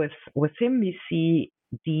 So with him, we see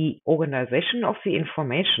the organization of the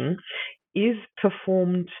information is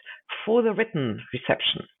performed for the written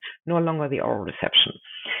reception, no longer the oral reception.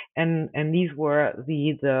 And these were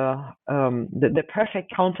the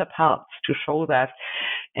perfect counterparts to show that.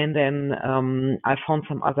 And then I found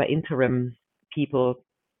some other interim people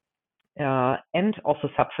and also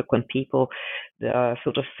subsequent people. The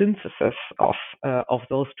sort of synthesis of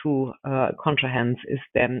those 2 contrahands is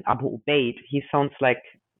then Abu Ubaid. He sounds like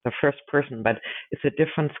the first person, but it's a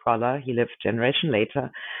different scholar. He lived generation later.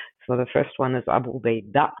 So the first one is Abu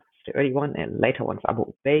Ubaidah, the early one, and later one's Abu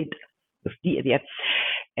Ubaid with D at the end.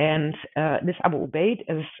 And this Abu Ubaid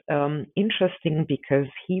is interesting because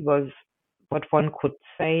he was what one could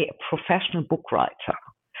say a professional book writer.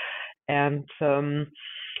 And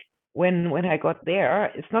when I got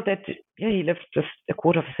there, it's not that he lived just a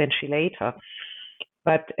quarter of a century later,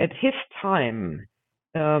 but at his time,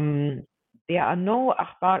 there are no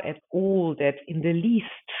akhbar at all that in the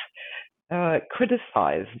least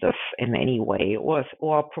criticize this in any way or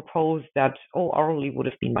propose that, orally would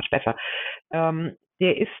have been much better.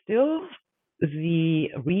 There is still the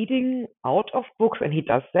reading out of books, and he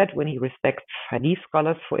does that when he respects hadith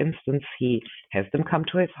scholars, for instance. He has them come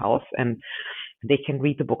to his house and they can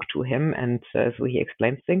read the book to him, and so he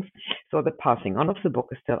explains things. So the passing on of the book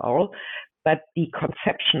is still oral, but the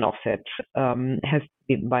conception of it has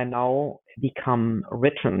by now become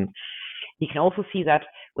written. You can also see that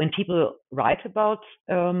when people write about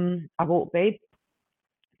Abu Ubaid,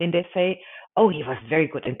 then they say, he was very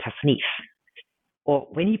good in tasnif. Or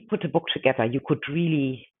when he put a book together, you could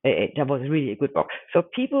really, that was really a good book. So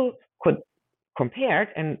people could compare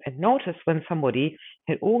it and notice when somebody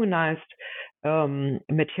had organized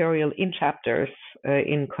material in chapters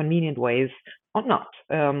in convenient ways or not.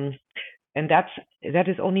 And that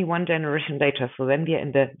is only one generation later. So then we are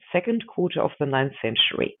in the second quarter of the 9th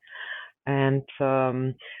century. And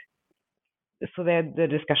so the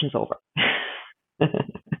discussion's over.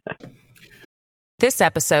 This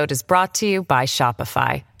episode is brought to you by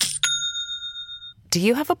Shopify. Do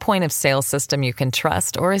you have a point of sale system you can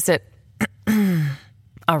trust, or is it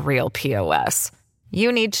a real POS?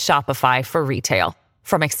 You need Shopify for retail.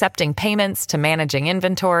 From accepting payments to managing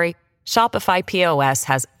inventory, Shopify POS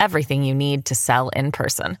has everything you need to sell in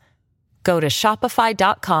person. Go to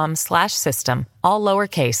shopify.com/system, all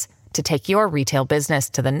lowercase, to take your retail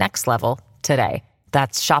business to the next level today.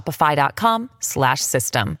 That's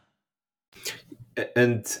shopify.com/system.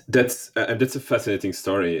 And that's a fascinating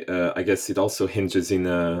story. I guess it also hinges in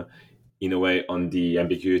a way on the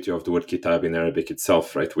ambiguity of the word kitab in Arabic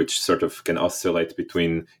itself, right? Which sort of can oscillate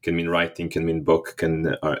between, can mean writing, can mean book,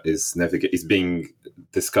 is being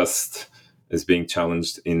discussed, is being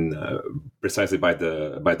challenged in precisely by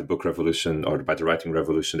the book revolution or by the writing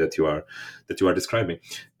revolution that you are describing.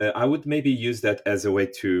 I would maybe use that as a way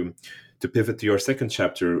to pivot to your second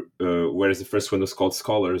chapter, whereas the first one was called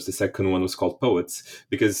Scholars, the second one was called Poets,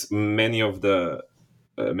 because many of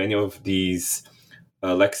these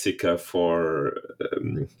lexica for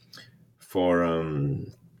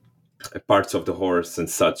parts of the horse and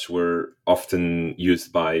such were often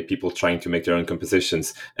used by people trying to make their own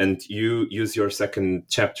compositions, and you use your second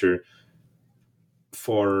chapter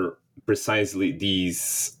for precisely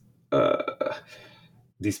these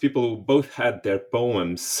people who both had their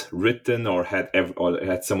poems written or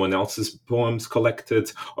had someone else's poems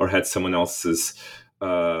collected or had someone else's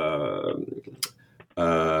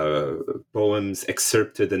poems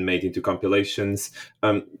excerpted and made into compilations.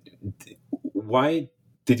 Why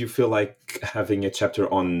did you feel like having a chapter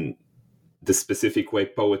on the specific way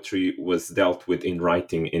poetry was dealt with in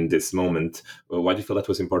writing in this moment? Why do you feel that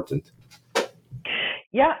was important?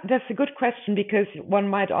 Yeah, that's a good question, because one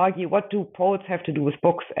might argue, what do poets have to do with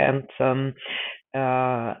books? And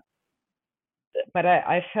but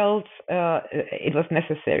I felt it was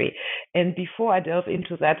necessary. And before I delve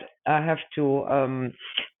into that, I have to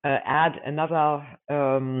add another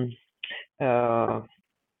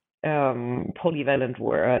polyvalent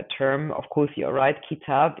term. Of course, you're right.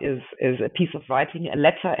 Kitab is a piece of writing, a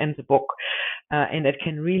letter and a book, and it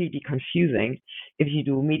can really be confusing if you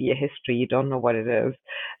do media history. You don't know what it is,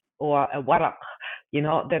 or a waraq.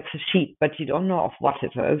 That's a sheet, but you don't know of what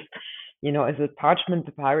it is. Is it parchment,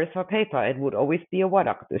 papyrus, or paper? It would always be a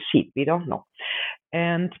waraq, the sheet. We don't know.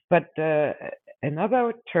 But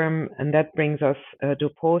another term, and that brings us to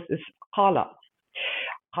post, is qala.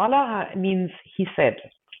 Qala means he said.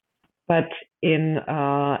 But in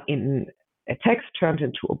a text turned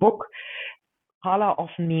into a book, qala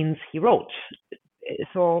often means he wrote.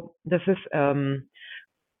 So this is a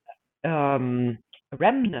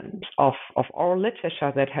remnant of oral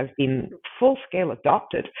literature that has been full-scale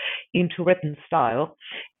adopted into written style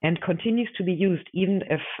and continues to be used even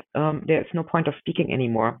if there's no point of speaking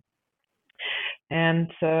anymore.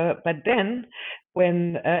 And but then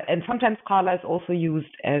when and sometimes qala is also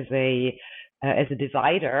used as a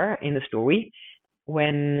divider in a story,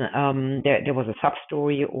 when there was a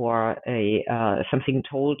sub-story or something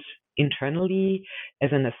told internally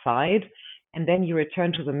as an aside, and then you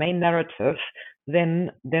return to the main narrative,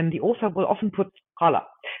 then the author will often put qala.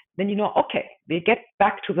 Then okay, we get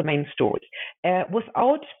back to the main story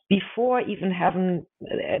without before even having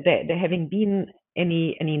there having been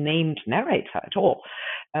any named narrator at all.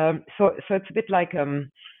 So it's a bit like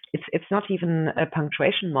it's not even a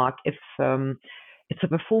punctuation mark. It's a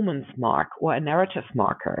performance mark or a narrative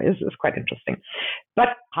marker. It's quite interesting.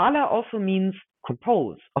 But hala also means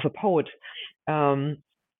compose, of a poet, and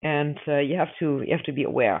you have to be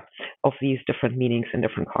aware of these different meanings in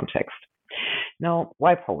different contexts. Now,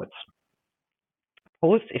 why poets?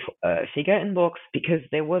 Poets figure in books because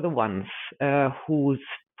they were the ones whose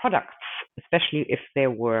products, especially if they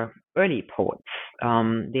were early poets,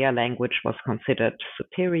 their language was considered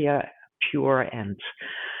superior, pure, and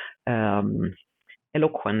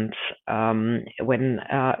eloquent when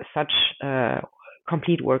such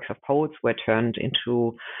complete works of poets were turned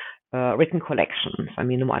into written collections. I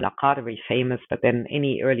mean, Al-Alaqat are very famous, but then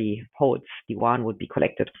any early poets' diwan would be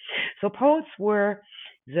collected. So poets were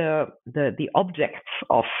the objects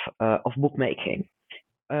of bookmaking.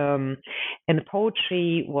 And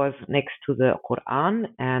poetry was next to the Quran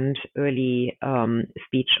and early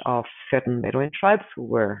speech of certain Bedouin tribes who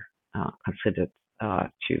were considered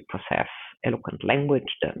to possess eloquent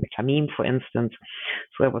language, the Tamim, for instance.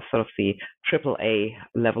 So it was sort of the AAA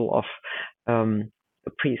level of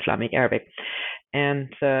pre-Islamic Arabic. And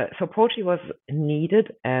so poetry was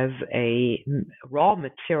needed as a raw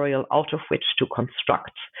material out of which to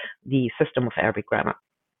construct the system of Arabic grammar.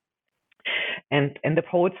 And the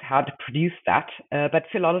poets had produced that, but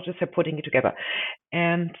philologists are putting it together.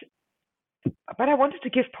 But I wanted to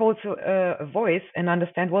give poets a voice and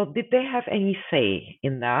understand, well, did they have any say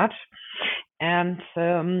in that? And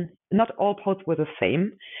not all poets were the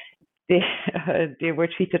same. They were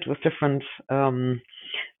treated with different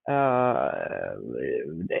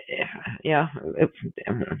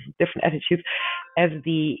different attitudes, as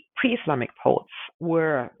the pre-Islamic poets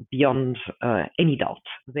were beyond any doubt.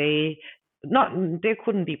 They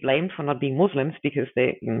couldn't be blamed for not being Muslims because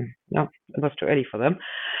it was too early for them.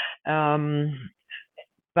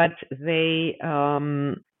 But they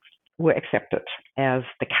were accepted as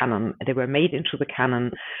the canon. They were made into the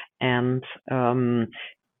canon, and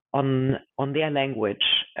on their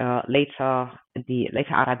language, later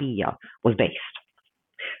Arabiya was based.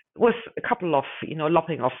 With a couple of,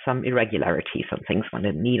 lopping off some irregularities and things one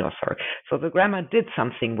didn't need or so. So the grammar did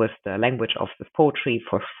something with the language of this poetry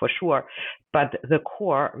for sure, but the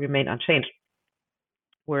core remained unchanged.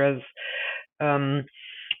 Whereas the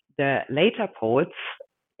later poets,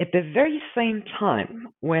 at the very same time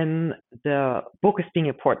when the book is being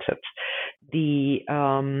imported, the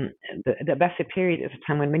Abbasid period is a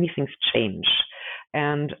time when many things change.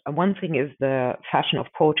 And one thing is the fashion of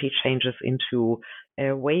poetry changes into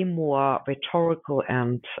a way more rhetorical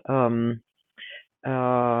and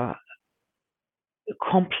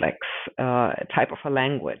complex type of a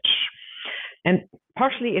language. And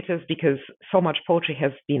partially it is because so much poetry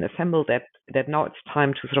has been assembled that now it's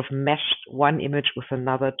time to sort of mesh one image with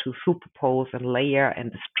another, to superpose and layer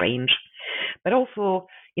and estrange. But also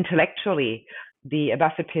intellectually, the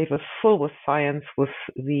Abbasid period was full with science, with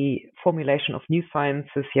the formulation of new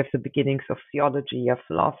sciences. You have the beginnings of theology, you have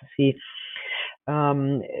philosophy.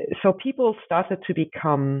 So people started to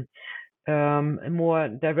become more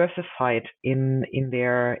diversified in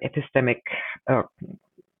their epistemic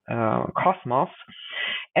cosmos,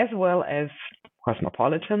 as well as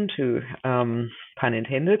cosmopolitan, to pun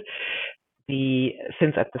intended.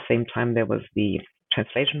 Since at the same time there was the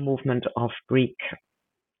translation movement of Greek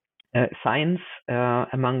science,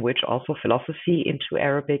 among which also philosophy into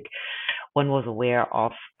Arabic. One was aware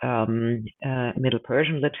of Middle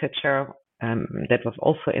Persian literature that was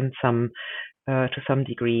also in to some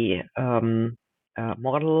degree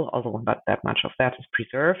model, although not that much of that is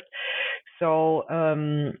preserved. So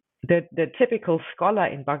the typical scholar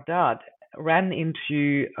in Baghdad ran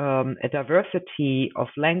into a diversity of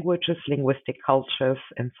languages, linguistic cultures,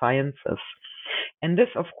 and sciences. And this,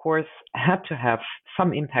 of course, had to have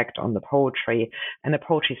some impact on the poetry, and the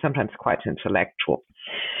poetry sometimes quite intellectual.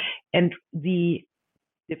 And the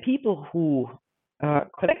people who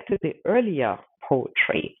collected the earlier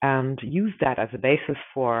poetry and used that as a basis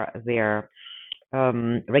for their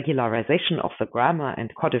regularization of the grammar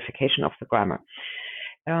and codification of the grammar.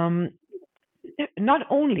 Not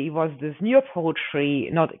only was this new poetry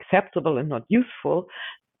not acceptable and not useful,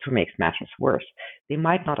 to make matters worse, they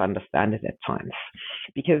might not understand it at times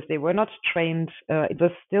because they were not trained. It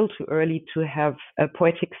was still too early to have a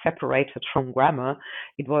poetic separated from grammar.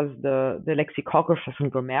 It was the lexicographers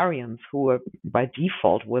and grammarians who were, by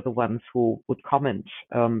default, were the ones who would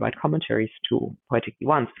write commentaries to poetic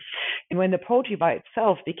divans. And when the poetry by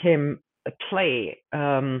itself became a play,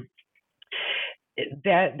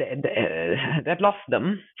 that lost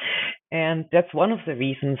them. And that's one of the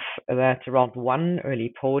reasons that around one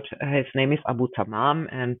early poet, his name is Abu Tamam,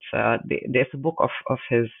 and there's a book of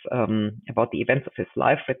his about the events of his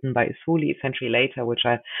life written by Usuli a century later, which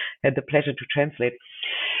I had the pleasure to translate.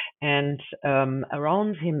 And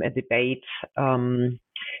around him, a debate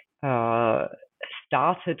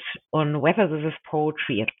started on whether this is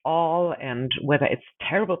poetry at all, and whether it's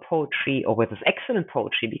terrible poetry or whether it's excellent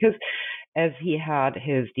poetry, because as he had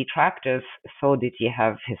his detractors, so did he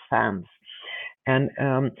have his fans. And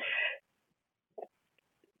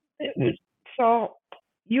so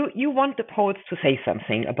you want the poets to say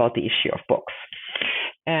something about the issue of books.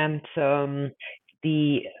 And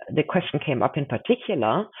the question came up in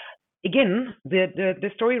particular. Again,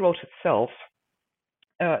 the story wrote itself.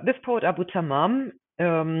 This poet Abu Tamam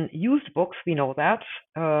used books, we know that,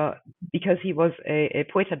 because he was a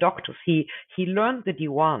poeta doctus. He learned the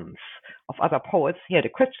diwans of other poets. He had a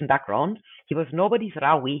Christian background. He was nobody's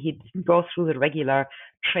rawi. He didn't go through the regular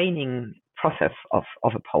training process of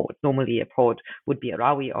a poet. Normally, a poet would be a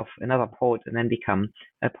rawi of another poet and then become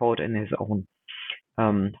a poet in his own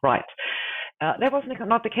right. That was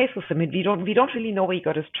not the case with him. We don't really know where he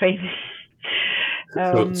got his training.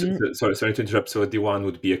 Sorry to interrupt. So a diwan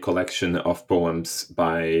would be a collection of poems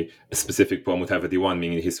by a specific poem, would have a diwan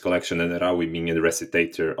meaning his collection, and a rawi meaning a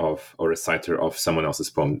recitator of or reciter of someone else's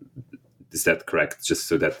poem. Is that correct? Just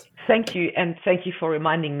so that. Thank you, and thank you for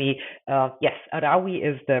reminding me. Yes, a rawi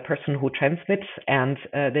is the person who transmits, and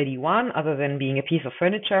the diwan, other than being a piece of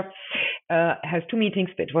furniture, has two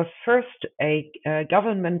meanings. It was first a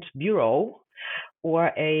government bureau, or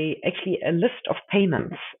actually a list of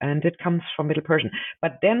payments, and it comes from Middle Persian.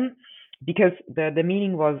 But then, because the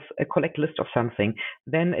meaning was a collect list of something,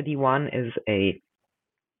 then a diwan is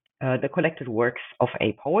the collected works of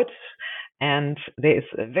a poet. And there is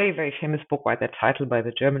a very, very famous book by that title by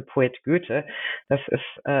the German poet Goethe. This is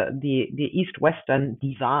the East-Western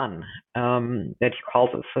Divan that he calls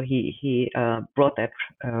it. So he brought that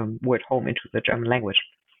word home into the German language.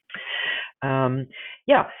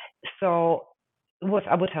 So with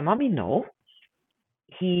Abu Tamam, no,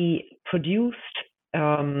 he produced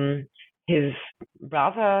his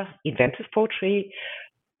rather inventive poetry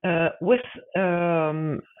with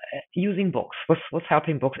using books, was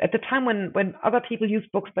helping books. At the time when other people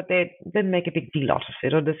used books, but they didn't make a big deal out of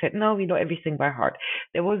it, or they said, no, we know everything by heart.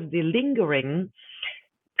 There was the lingering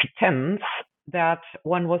pretense that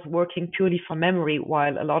one was working purely from memory,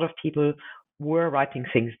 while a lot of people were writing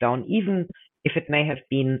things down, even if it may have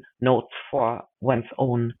been notes for one's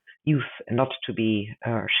own use and not to be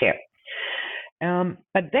shared.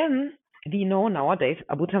 But then we know nowadays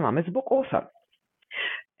Abu Tamam is a book author.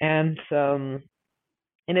 And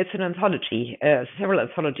it's an anthology, several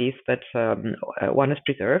anthologies, but one is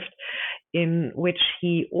preserved, in which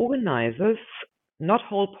he organizes not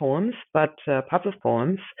whole poems, but parts of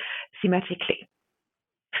poems thematically.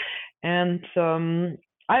 And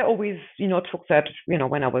I always, took that,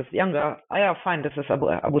 when I was younger, I find this is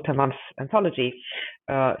Abu Tamam's anthology.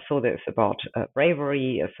 So there's about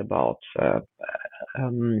bravery, it's about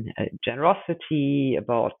generosity,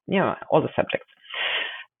 about, all the subjects.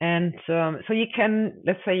 And so you can,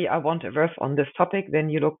 let's say I want a verse on this topic, then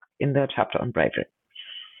you look in the chapter on bravery.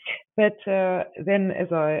 But then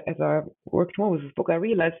as I worked more with this book, I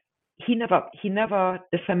realized he never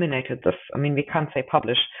disseminated this. I mean, we can't say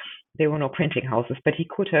publish. There were no printing houses, but he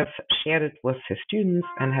could have shared it with his students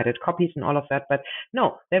and had it copied and all of that. But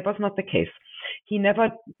no, that was not the case. He never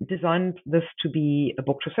designed this to be a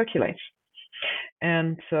book to circulate.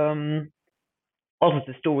 And also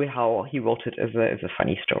the story how he wrote it is a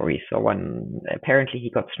funny story. So apparently he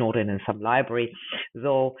got snowed in some library,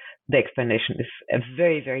 though the explanation is a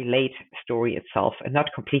very, very late story itself and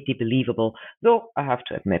not completely believable, though I have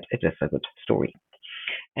to admit it is a good story.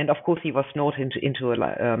 And of course, he was snowed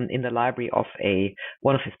in the library of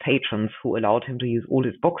one of his patrons who allowed him to use all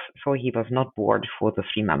his books, so he was not bored for the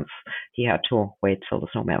 3 months. He had to wait till the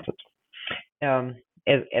snow melted.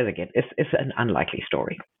 As again, it's an unlikely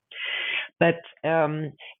story. But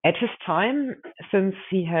at his time, since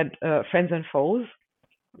he had friends and foes,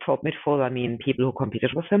 mit foes I mean people who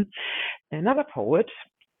competed with him, another poet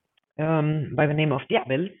by the name of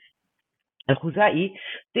Diabil al-Khuzai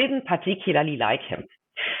didn't particularly like him.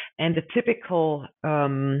 And the typical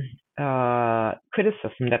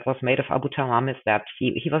criticism that was made of Abu Tamam is that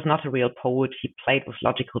he was not a real poet. He played with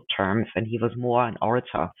logical terms and he was more an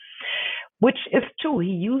orator, which is true. He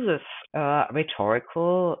uses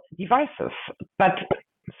rhetorical devices. But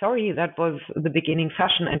sorry, that was the beginning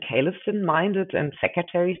fashion, and caliphs didn't mind it and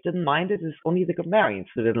secretaries didn't mind it. It's only the grammarians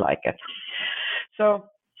who didn't like it. So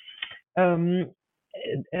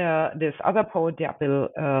this other poet, Diabil,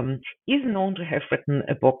 is known to have written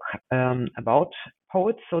a book about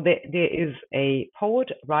poets. So there is a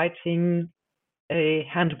poet writing a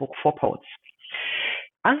handbook for poets.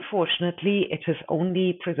 Unfortunately, it is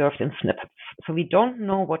only preserved in snippets. So we don't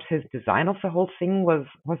know what his design of the whole thing was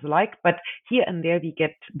like, but here and there we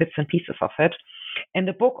get bits and pieces of it. And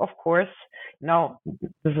the book, of course, now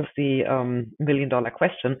this is the $1 million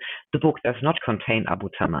question, the book does not contain Abu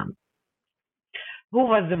Tamam, who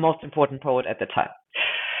was the most important poet at the time.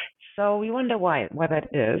 So we wonder why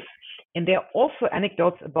that is. And there are also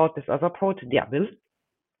anecdotes about this other poet, Diabil,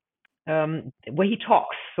 where he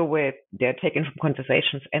talks, so where they're taken from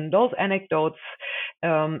conversations, and those anecdotes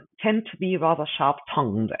tend to be rather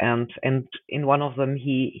sharp-tongued. And in one of them,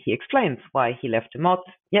 he explains why he left him out.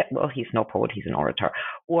 Yeah, well, he's no poet; he's an orator.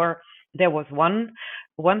 Or there was one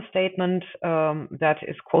statement that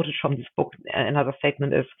is quoted from this book. Another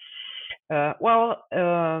statement is,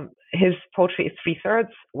 his poetry is 3/3.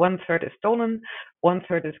 1/3 is stolen,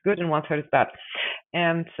 1/3 is good, and 1/3 is bad.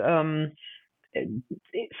 And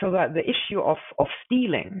so that the issue of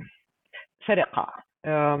stealing, sariqa,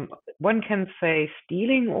 one can say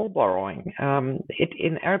stealing or borrowing.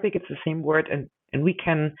 In Arabic, it's the same word, and we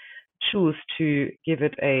can choose to give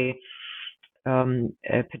it a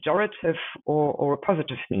pejorative or a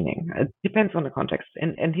positive meaning. It depends on the context.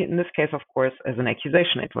 And in this case, of course, as an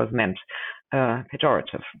accusation, it was meant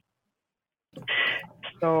pejorative.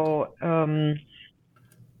 So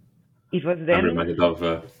it was then.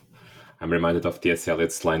 I'm reminded of T.S.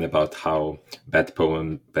 Eliot's line about how bad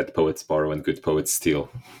poets borrow and good poets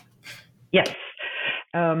steal. Yes.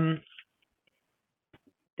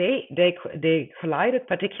 They collided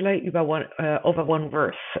particularly over one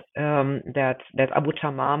verse that Abu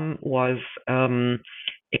Tamam was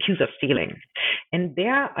accused of stealing. And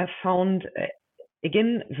there I found,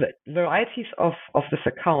 again, varieties of this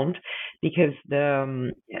account, because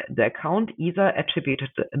the account either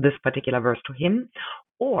attributed this particular verse to him,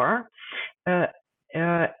 or an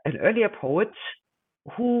earlier poet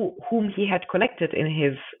whom he had collected in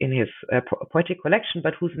his poetic collection,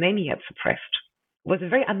 but whose name he had suppressed. It was a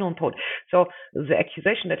very unknown poet. So the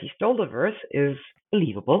accusation that he stole the verse is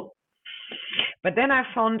believable. But then I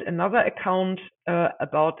found another account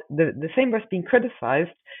about the same verse being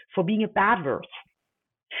criticized for being a bad verse.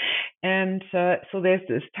 And so there's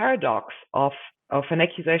this paradox of an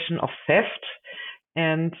accusation of theft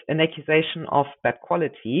and an accusation of bad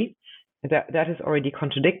quality that is already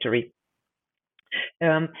contradictory.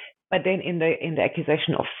 But then in the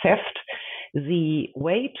accusation of theft, the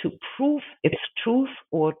way to prove its truth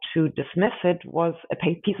or to dismiss it was a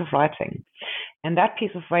piece of writing, and that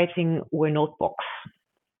piece of writing were notebooks.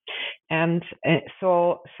 And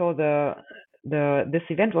so this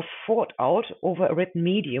event was fought out over a written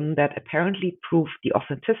medium that apparently proved the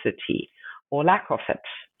authenticity or lack of it.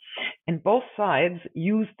 And both sides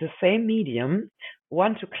used the same medium,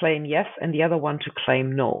 one to claim yes and the other one to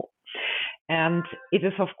claim no. And it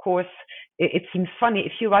is, of course, it seems funny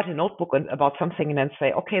if you write a notebook about something and then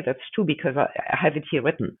say, okay, that's true because I have it here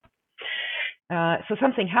written. So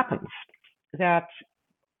something happens that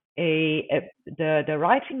the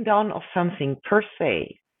writing down of something per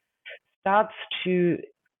se starts to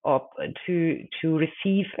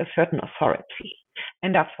receive a certain authority.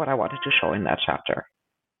 And that's what I wanted to show in that chapter.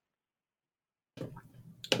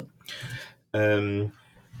 And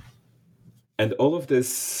all of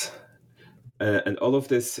this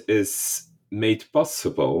is made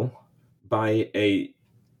possible by a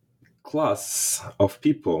class of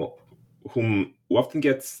people whom often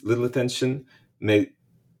gets little attention,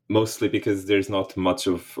 mostly because there's not much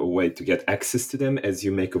of a way to get access to them, as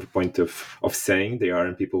you make a point of saying. They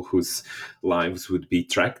aren't people whose lives would be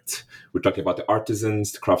tracked. We're talking about the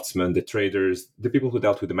artisans, the craftsmen, the traders, the people who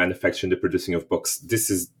dealt with the manufacture and the producing of books. This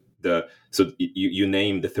is so you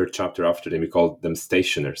name the third chapter after them. We call them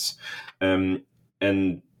stationers. And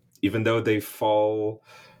even though they fall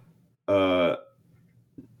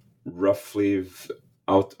roughly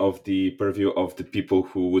out of the purview of the people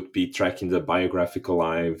who would be tracking the biographical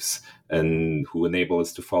lives and who enable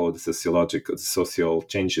us to follow the social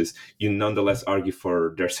changes, you nonetheless argue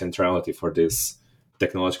for their centrality for this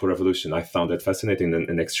technological revolution. I found that fascinating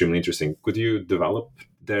and extremely interesting. Could you develop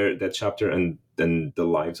that chapter and then the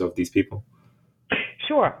lives of these people?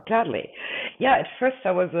 Sure, gladly. Yeah, at first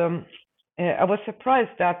I was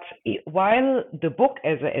surprised that while the book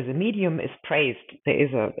as a medium is praised,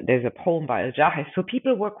 there's a poem by Al-Jahiz, so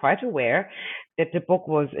people were quite aware that the book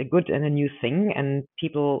was a good and a new thing, and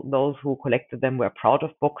those who collected them were proud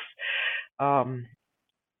of books,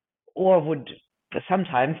 or would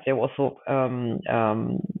sometimes there was also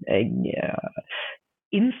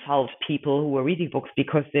insult people who were reading books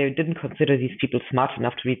because they didn't consider these people smart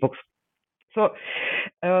enough to read books. So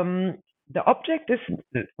the object is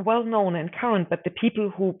well known and current, but the people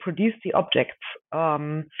who produce the objects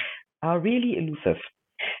are really elusive.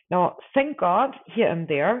 Now, thank God, here and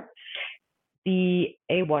there, the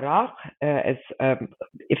awaraq, as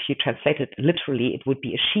if you translate it literally, it would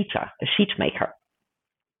be a sheet maker,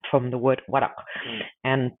 from the word waraq.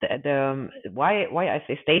 And why I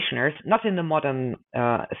say stationers, not in the modern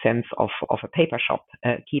sense of a paper shop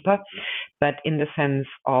keeper, but in the sense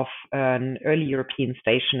of an early European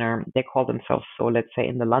stationer. They call themselves so, let's say,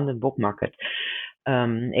 in the London book market.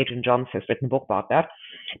 Adrian Johns has written a book about that,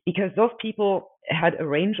 because those people had a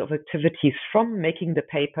range of activities, from making the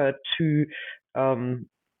paper to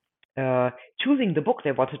choosing the book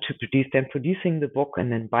they wanted to produce, then producing the book,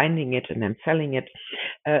 and then binding it, and then selling it.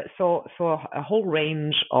 So a whole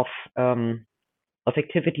range of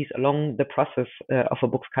activities along the process of a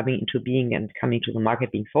book coming into being and coming to the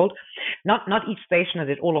market, being sold. Not each stationer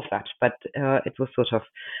did all of that, but it was sort of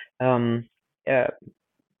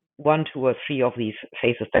 1, 2, or 3 of these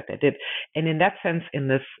phases that they did. And in that sense, in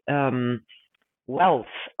this wealth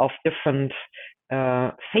of different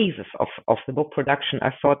phases of the book production,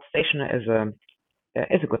 I thought stationer is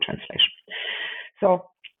a good translation. So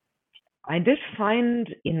I did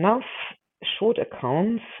find enough short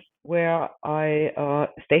accounts where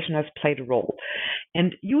stationers played a role,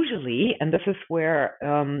 and usually, and this is where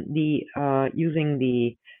using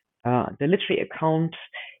the literary account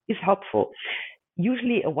is helpful.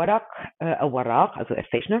 Usually, a waraq, also a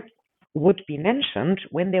stationer, would be mentioned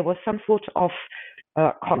when there was some sort of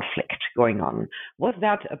conflict going on. Was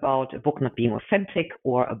that about a book not being authentic,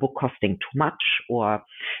 or a book costing too much, or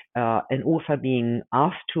an author being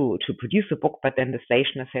asked to produce a book, but then the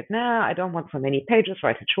stationer said, "Nah, I don't want so many pages,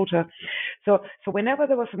 write it shorter." So whenever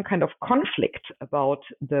there was some kind of conflict about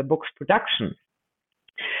the book's production,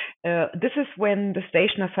 this is when the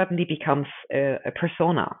stationer suddenly becomes a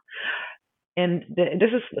persona. And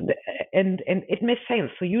and it makes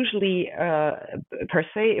sense. So usually, per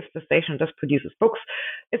se, if the stationer just produces books,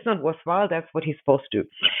 it's not worthwhile. That's what he's supposed to do.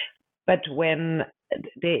 But when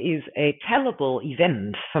there is a tellable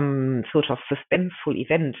event, some sort of suspenseful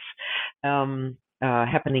event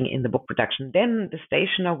happening in the book production, then the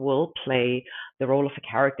stationer will play the role of a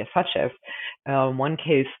character. Such as one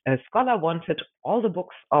case, a scholar wanted all the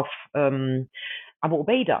books of Abu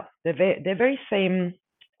Ubaidah, the very same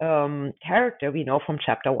character we know from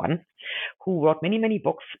chapter 1, who wrote many, many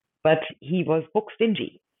books, but he was book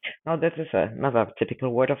stingy. Now, this is another typical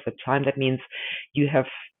word of the time. That means you have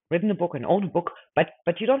written a book and own a book,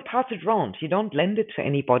 but you don't pass it around. You don't lend it to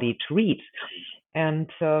anybody to read. And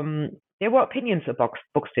there were opinions about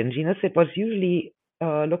book stinginess. It was usually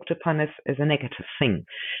looked upon as a negative thing,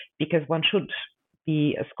 because one should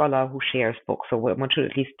be a scholar who shares books, so one should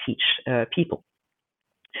at least teach people.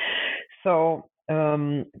 So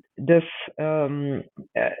this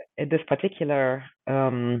particular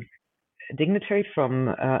dignitary from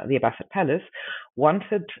the Abbasid Palace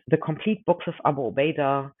wanted the complete books of Abu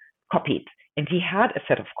Ubaidah copied, and he had a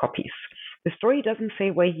set of copies. The story doesn't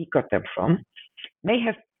say where he got them from. May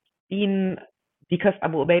have been because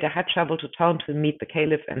Abu Ubaidah had traveled to town to meet the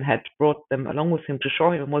caliph and had brought them along with him to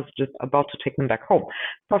shore and was just about to take them back home.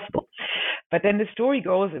 Possible. But then the story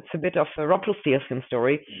goes, it's a bit of a Rumpelstiltskin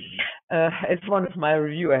story, as one of my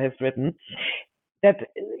reviewers has written, that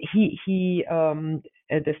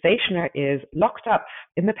the stationer is locked up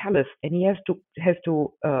in the palace, and he has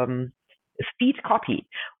to speed copy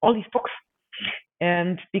all these books.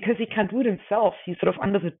 And because he can't do it himself, he's sort of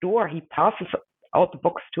under the door. He passes out the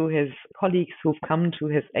books to his colleagues who've come to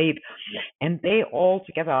his aid, and they all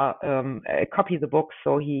together copy the books,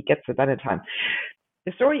 so he gets it done in time.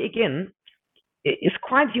 The story, again, is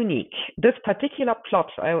quite unique. This particular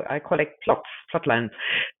plot, I collect plotline,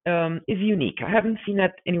 is unique. I haven't seen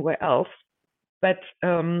that anywhere else, but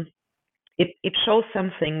it shows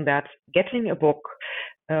something, that getting a book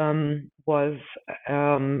was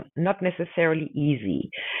not necessarily easy.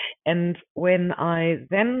 And when I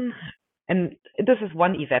then, and this is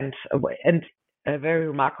one event, and a very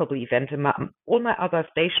remarkable event, all my other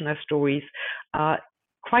stationer stories are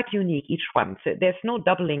quite unique, each one. So there's no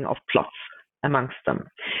doubling of plots amongst them.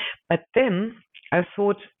 But then I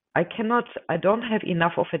thought, I don't have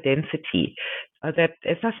enough of a density, that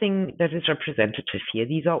there's nothing that is representative here.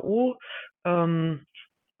 These are all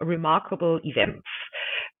remarkable events,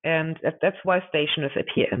 and that's why stationers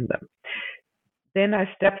appear in them. Then I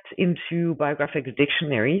stepped into biographical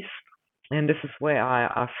dictionaries, and this is where I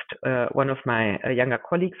asked one of my younger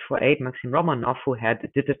colleagues for aid, Maxim Romanov, who had a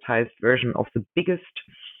digitized version of the biggest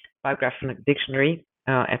biographical dictionary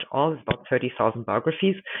at all. It's about 30,000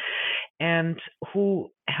 biographies, and who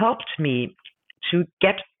helped me to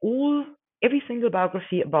get every single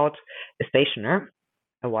biography about a stationer,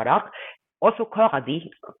 a warraq. Also Qoradi.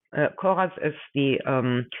 Qoraz is the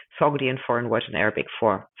Sogdian foreign word in Arabic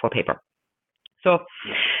for paper. So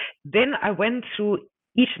then I went through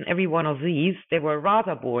each and every one of these. They were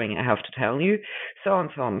rather boring, I have to tell you. So and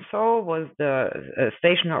so and so was the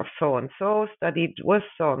stationer of so and so, studied with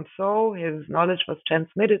so and so, his knowledge was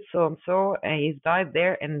transmitted so and so, and he's died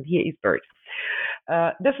there, and here he's buried.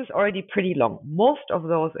 This is already pretty long. Most of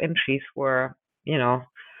those entries were,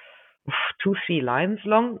 2-3 lines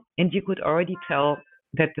long, and you could already tell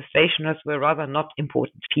that the stationers were rather not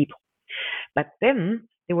important people. But then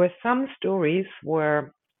there were some stories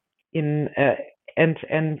where Zahabi's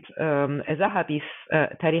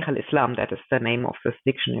Tarikh al-Islam, that is the name of this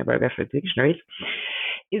dictionary, biographical dictionaries,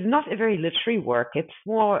 is not a very literary work. It's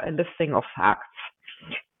more a listing of facts.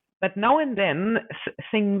 But now and then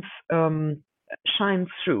things shine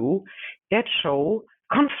through that show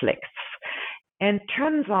conflicts. And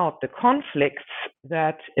turns out the conflicts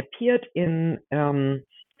that appeared that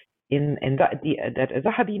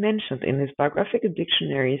Zahabi mentioned in his biographical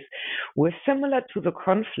dictionaries were similar to the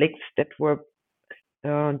conflicts that were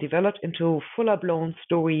developed into fuller-blown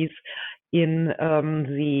stories in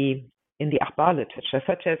the akhbar literature,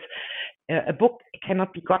 such as a book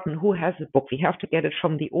cannot be gotten. Who has a book? We have to get it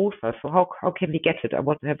from the author. So how can we get it? I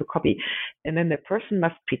want to have a copy. And then the person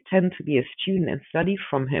must pretend to be a student and study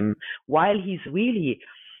from him while he's really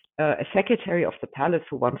a secretary of the palace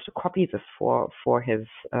who wants to copy this for his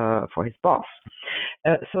boss.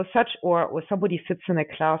 Or somebody sits in a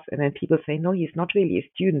class and then people say, no, he's not really a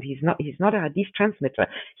student. He's not a hadith transmitter.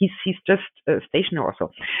 He's just a stationer or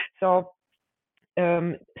so. So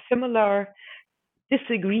similar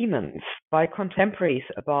disagreements by contemporaries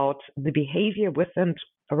about the behavior with and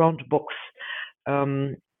around books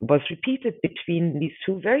was repeated between these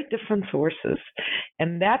two very different sources,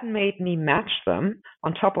 and that made me match them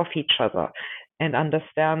on top of each other and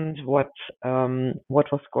understand what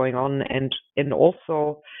was going on, and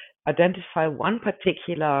also identify one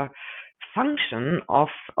particular function of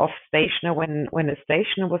stationer when a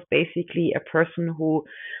stationer was basically a person who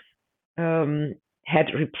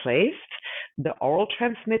had replaced the oral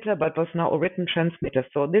transmitter, but was now a written transmitter.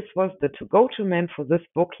 So this was the to-go-to man for this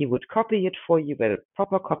book. He would copy it for you, get a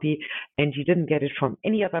proper copy, and you didn't get it from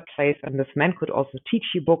any other place. And this man could also teach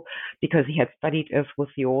you book because he had studied it with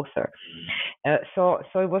the author. So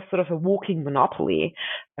it was sort of a walking monopoly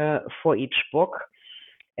for each book.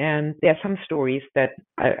 And there are some stories that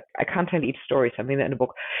I can't tell each story, something in the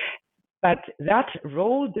book. But that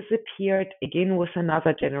role disappeared again with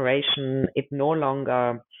another generation. It no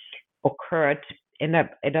longer occurred. And I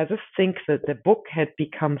just think that the book had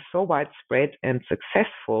become so widespread and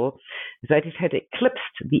successful that it had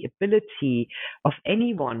eclipsed the ability of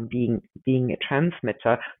anyone being a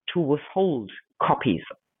transmitter to withhold copies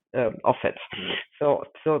of it. So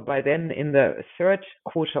by then, in the third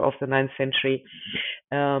quarter of the 9th century,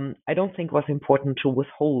 I don't think it was important to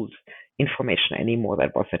withhold information anymore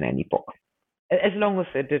that was in any book, as long as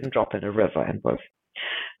it didn't drop in a river and was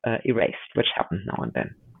erased, which happened now and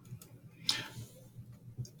then.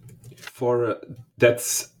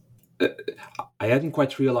 I hadn't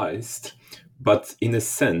quite realized, but in a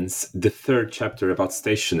sense, the third chapter about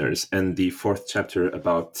stationers and the fourth chapter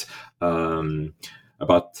about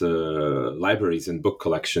libraries and book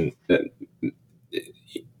collection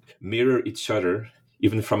mirror each other,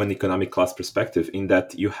 even from an economic class perspective, in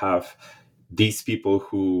that you have these people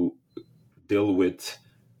who deal with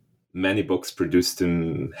many books, produce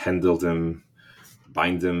them, handle them,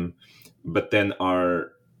 bind them, but then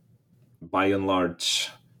are by and large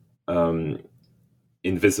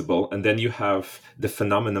invisible. And then you have the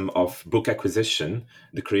phenomenon of book acquisition,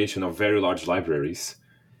 the creation of very large libraries,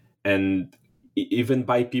 and even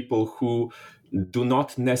by people who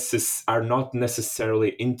are not necessarily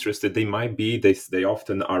interested. They might be, they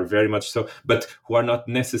often are very much so, but who are not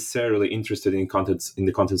necessarily interested in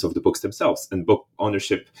the contents of the books themselves. And book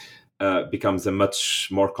ownership becomes a much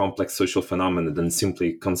more complex social phenomenon than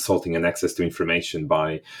simply consulting and access to information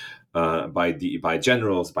by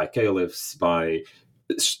generals, by caliphs,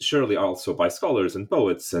 surely also by scholars and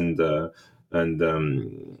poets and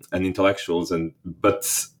intellectuals,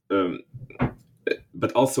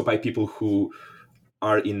 but also by people who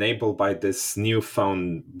are enabled by this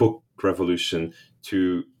newfound book revolution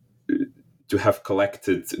to have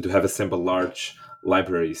assembled large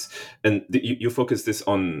libraries. And you focus this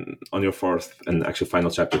on your fourth and actually final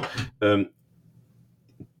chapter.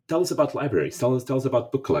 Tell us about libraries. Tell us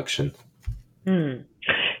about book collection.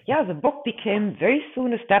 Yeah, the book became very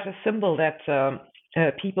soon a status symbol that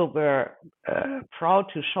people were proud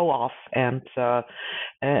to show off, and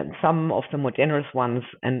some of the more generous ones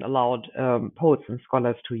and allowed poets and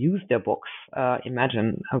scholars to use their books.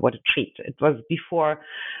 Imagine what a treat. It was before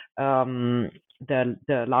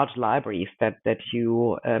the large libraries that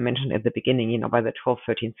you mentioned at the beginning. By the 12th,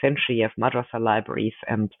 13th century, you have madrasa libraries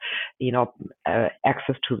and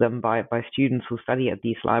access to them by students who study at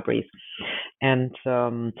these libraries. And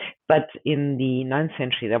but in the 9th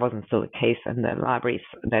century, that wasn't still the case, and the libraries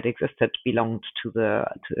that existed belonged to the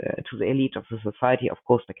elite of the society. Of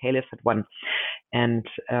course, the caliphs had one, and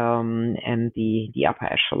the upper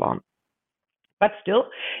echelon. But still,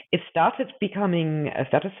 it started becoming a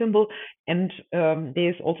status symbol, and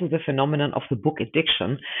there's also the phenomenon of the book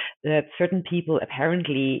addiction, that certain people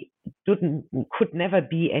apparently could never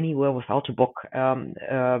be anywhere without a book,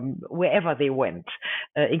 wherever they went,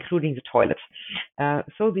 including the toilet.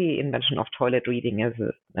 So the invention of toilet reading is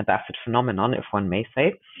a bastard phenomenon, if one may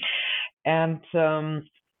say. And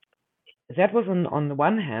that was on the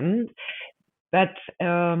one hand, but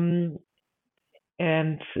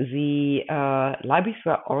and the libraries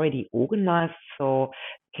were already organized. So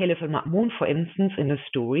Caliph al-Ma'mun, for instance, in the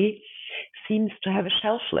story, seems to have a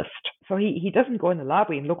shelf list. So he doesn't go in the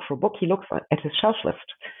library and look for a book. He looks at his shelf list.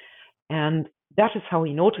 And that is how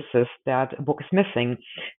he notices that a book is missing.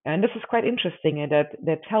 And this is quite interesting. And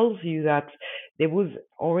that tells you that there was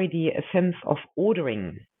already a sense of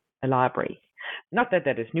ordering a library. Not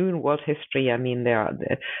that is new in world history. I mean, there are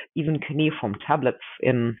even cuneiform tablets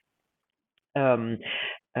in large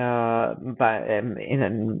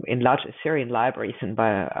Assyrian libraries, and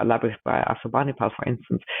by libraries by Assurbanipal, for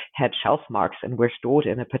instance, had shelf marks and were stored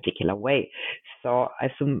in a particular way. So I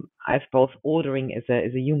suppose ordering is a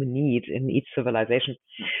human need in each civilization.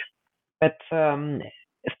 But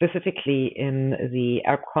specifically in the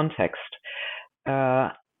Arab context,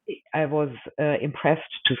 I was impressed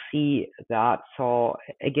to see that. So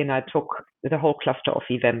again, I took the whole cluster of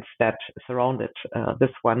events that surrounded this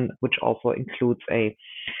one, which also includes a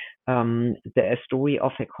story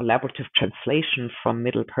of a collaborative translation from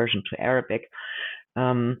Middle Persian to Arabic.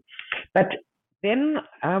 But then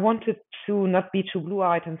I wanted to not be too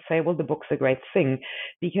blue-eyed and say, well, the book's a great thing,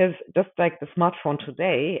 because just like the smartphone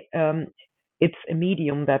today, it's a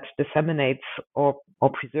medium that disseminates or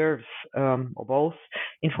preserves or both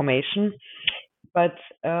information, but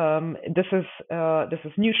this is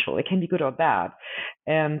neutral. It can be good or bad,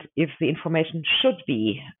 and if the information should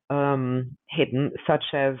be hidden,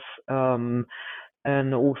 such as an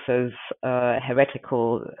author's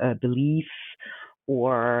heretical beliefs,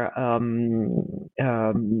 or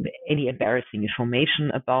any embarrassing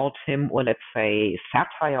information about him, or let's say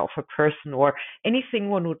satire of a person, or anything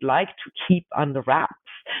one would like to keep under wraps.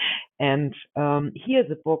 And here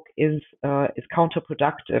the book is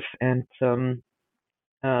counterproductive. And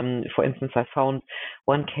for instance, I found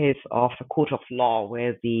one case of a court of law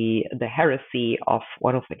where the heresy of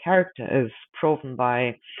one of the characters is proven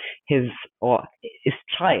by is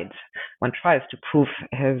tried. One tries to prove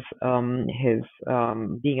his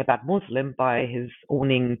being a bad Muslim by his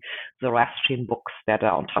owning Zoroastrian books that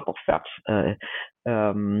are on top of that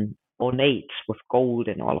ornate with gold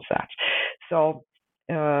and all of that. So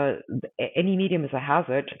any medium is a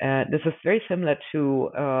hazard. This is very similar to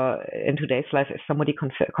in today's life, if somebody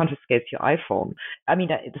confiscates your iPhone. I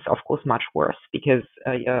mean, it is of course much worse, because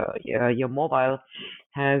your mobile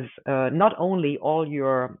has not only all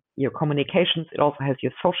your communications, it also has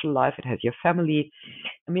your social life, it has your family.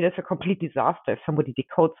 I mean, it's a complete disaster if somebody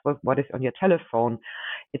decodes what is on your telephone.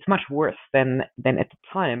 It's much worse than at the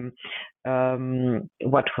time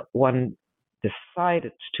what one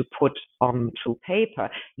decided to put onto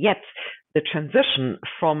paper. Yet the transition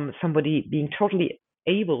from somebody being totally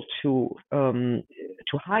able to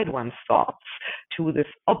hide one's thoughts to this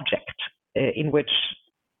object in which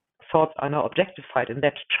thoughts are now objectified, and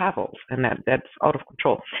that travels, and that's out of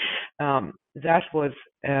control. That was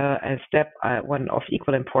a step, one of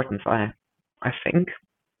equal importance, I think.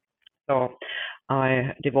 So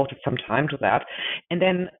I devoted some time to that. And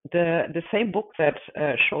then the same book that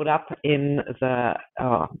showed up in the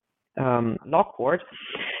law court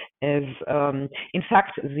is, in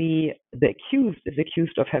fact, the accused is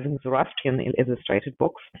accused of having Zoroastrian illustrated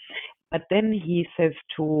books. But then he says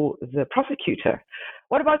to the prosecutor,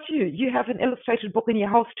 "What about you? You have an illustrated book in your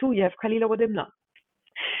house too. You have Kalila wa Dimna."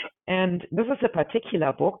 And this is a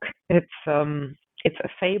particular book. It's a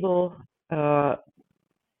fable.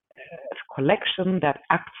 Collection that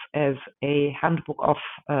acts as a handbook of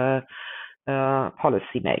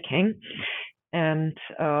policy making, And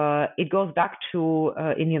it goes back to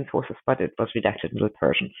Indian sources, but it was redacted Middle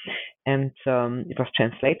Persian. And it was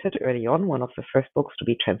translated early on, one of the first books to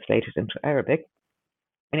be translated into Arabic.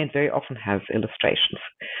 And it very often has illustrations.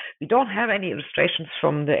 We don't have any illustrations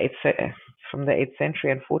from the 8th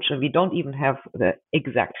century, unfortunately. We don't even have the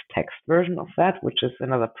exact text version of that, which is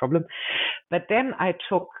another problem. But then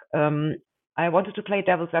I wanted to play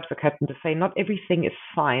devil's advocate and to say not everything is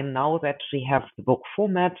fine now that we have the book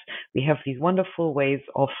format. We have these wonderful ways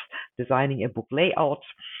of designing a book layout,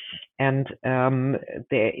 and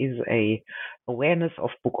there is a awareness of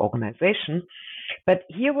book organization. But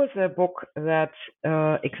here was a book that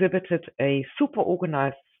exhibited a super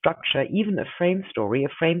organized structure, even a frame story, a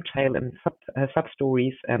frame tale, and sub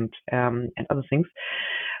stories and other things.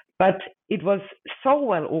 But it was so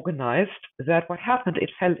well organized that what happened,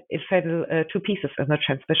 it fell to pieces in the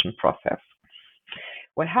transmission process.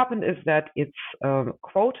 What happened is that it's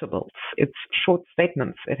quotables, it's short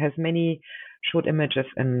statements, it has many short images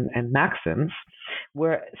and maxims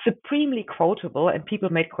were supremely quotable, and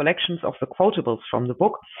people made collections of the quotables from the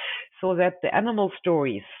book, so that the animal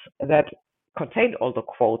stories that contained all the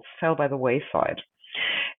quotes fell by the wayside.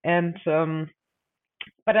 And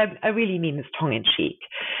but I really mean this tongue-in-cheek.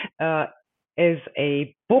 As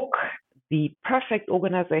a book, the perfect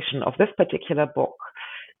organization of this particular book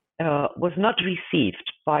was not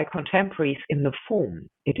received by contemporaries in the form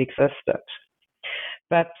it existed.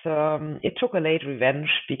 But it took a late revenge,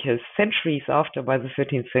 because centuries after, by the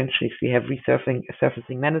 13th century, we have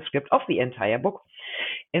resurfacing manuscript of the entire book.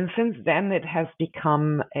 And since then, it has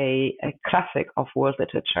become a classic of world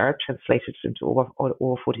literature, translated into over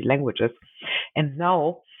 40 languages. And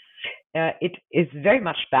now it is very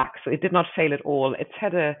much back, so it did not fail at all. It's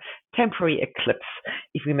had a temporary eclipse,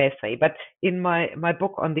 if we may say. But in my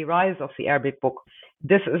book on the rise of the Arabic book,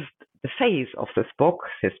 this is the phase of this book,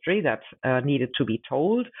 history, that needed to be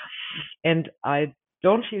told. And I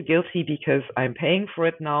don't feel guilty because I'm paying for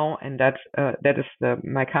it now, and that is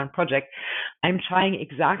my current project. I'm trying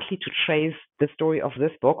exactly to trace the story of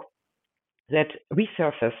this book that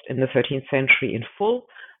resurfaced in the 13th century in full.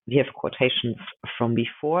 We have quotations from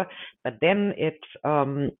before, but then it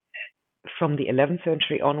from the 11th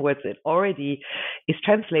century onwards, it already is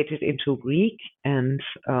translated into Greek and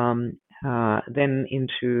then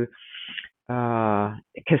into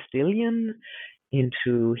Castilian,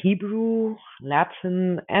 into Hebrew,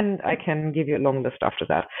 Latin, and I can give you a long list after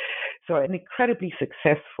that. So an incredibly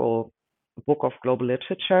successful book of global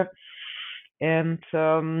literature. And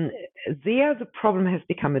there the problem has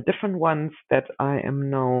become a different one, that I am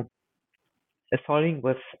now solving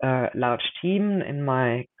with a large team in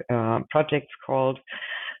my projects called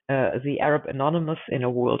the Arab Anonymous in a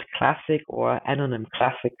World Classic, or Anonym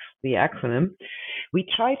Classics, the acronym. We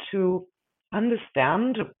try to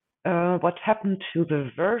understand what happened to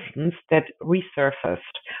the versions that resurfaced.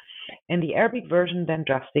 And the Arabic version then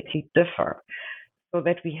drastically differ, so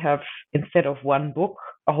that we have, instead of one book,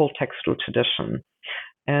 a whole textual tradition.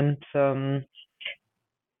 And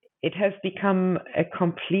it has become a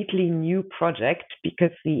completely new project,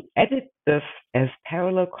 because we edit this as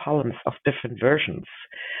parallel columns of different versions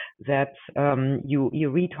that you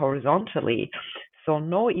read horizontally. So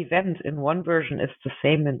no event in one version is the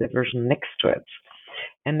same in the version next to it.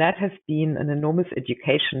 And that has been an enormous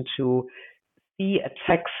education, to see a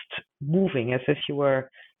text moving as if you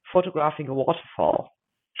were photographing a waterfall.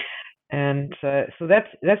 And so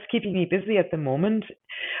that's keeping me busy at the moment.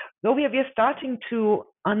 Though we are starting to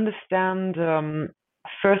understand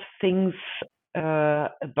first things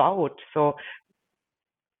about, so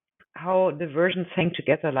how the versions hang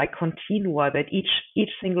together like continua, that each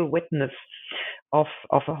single witness of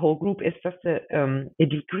a whole group is just a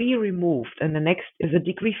degree removed, and the next is a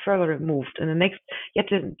degree further removed, and the next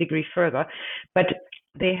yet a degree further. But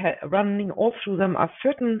they running all through them are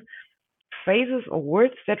certain phrases or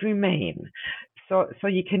words that remain. So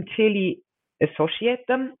you can clearly associate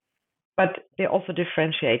them, but they also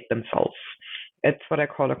differentiate themselves. It's what I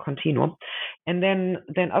call a continuum. And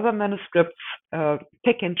then other manuscripts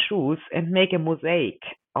pick and choose and make a mosaic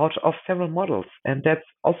out of several models. And that's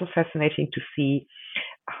also fascinating to see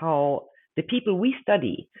how the people we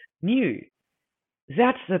study knew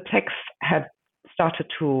that the text had started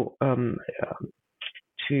to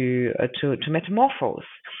metamorphose.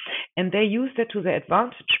 And they used it to their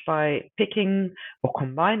advantage by picking or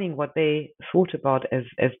combining what they thought about as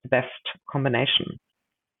the best combination.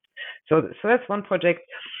 So that's one project.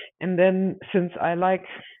 And then, since I like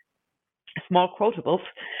small quotables,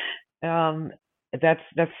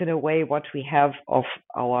 that's in a way what we have of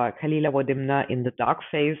our Kalila Wadimna in the dark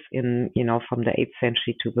phase from the 8th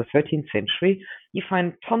century to the 13th century. You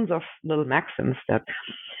find tons of little maxims that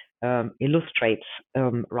illustrate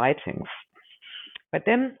writings. But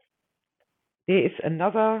then there is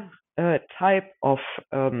another type of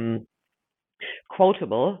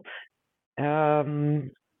quotable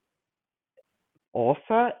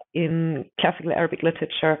author in classical Arabic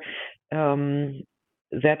literature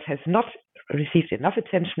that has not received enough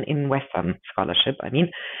attention in Western scholarship,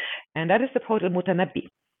 and that is the poet al-Mutanabbi.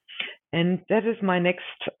 And that is my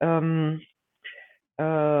next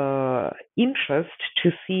interest,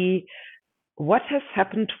 to see what has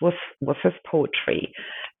happened with his poetry.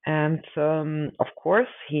 And of course,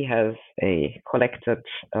 he has collected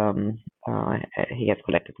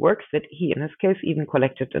works that he, in his case, even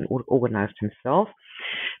collected and organized himself.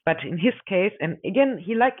 But in his case, and again,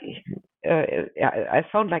 I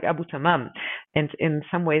sound like Abu Tamam, and in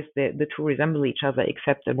some ways the two resemble each other,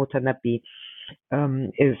 except the Mutanabbi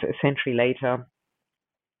is a century later.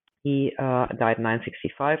 He died in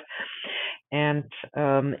 965, and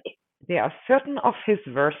there are certain of his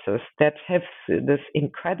verses that have this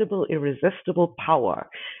incredible, irresistible power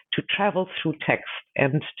to travel through text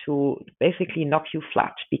and to basically knock you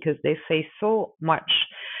flat, because they say so much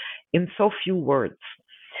in so few words.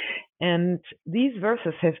 And these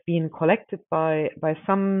verses have been collected by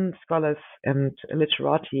some scholars and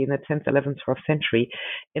literati in the 10th, 11th, 12th century,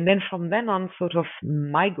 and then from then on sort of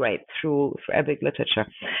migrate through Arabic literature.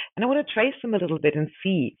 And I want to trace them a little bit and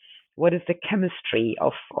see what is the chemistry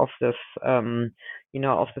of this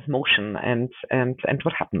of this motion, and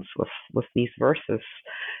what happens with these verses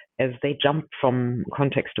as they jump from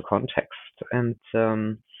context to context. And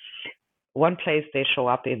one place they show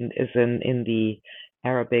up is in the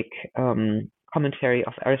Arabic commentary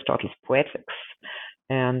of Aristotle's Poetics,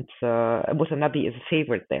 and Mutanabbi is a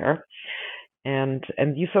favorite there. And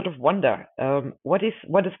you sort of wonder what is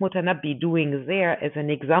Mutanabbi doing there as an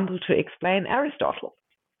example to explain Aristotle.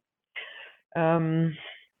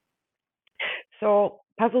 So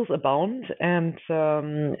puzzles abound, and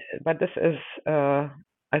but this is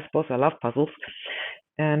I suppose I love puzzles,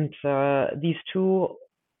 and these two,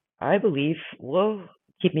 I believe, will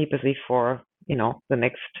keep me busy for the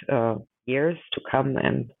next years to come,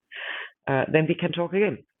 and then we can talk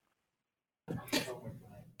again.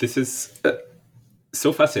 This is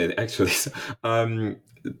so fascinating, actually.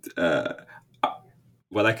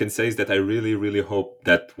 What I can say is that I really, really hope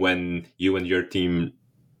that when you and your team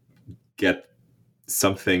get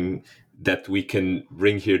something that we can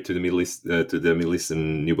bring here to the Middle East, to the Middle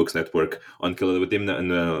Eastern New Books Network on Kalila Wadimna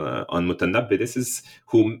and on Mutanabbi, this is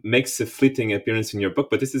who makes a fleeting appearance in your book,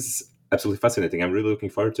 but this is absolutely fascinating. I'm really looking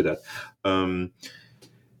forward to that.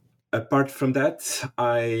 Apart from that,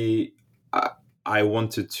 I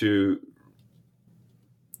wanted to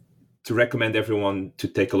recommend everyone to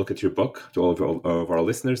take a look at your book, to all of our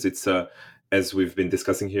listeners. It's as we've been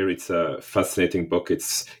discussing here, it's a fascinating book.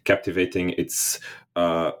 It's captivating. It's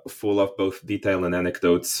full of both detail and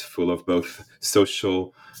anecdotes, full of both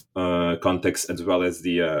social context as well as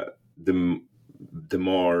the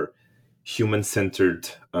more human-centered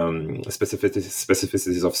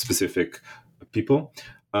specificities of specific people.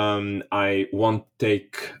 I won't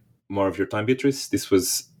take more of your time, Beatrice. This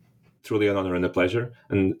was truly an honor and a pleasure,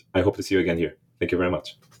 and I hope to see you again here. Thank you very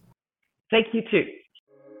much. Thank you too.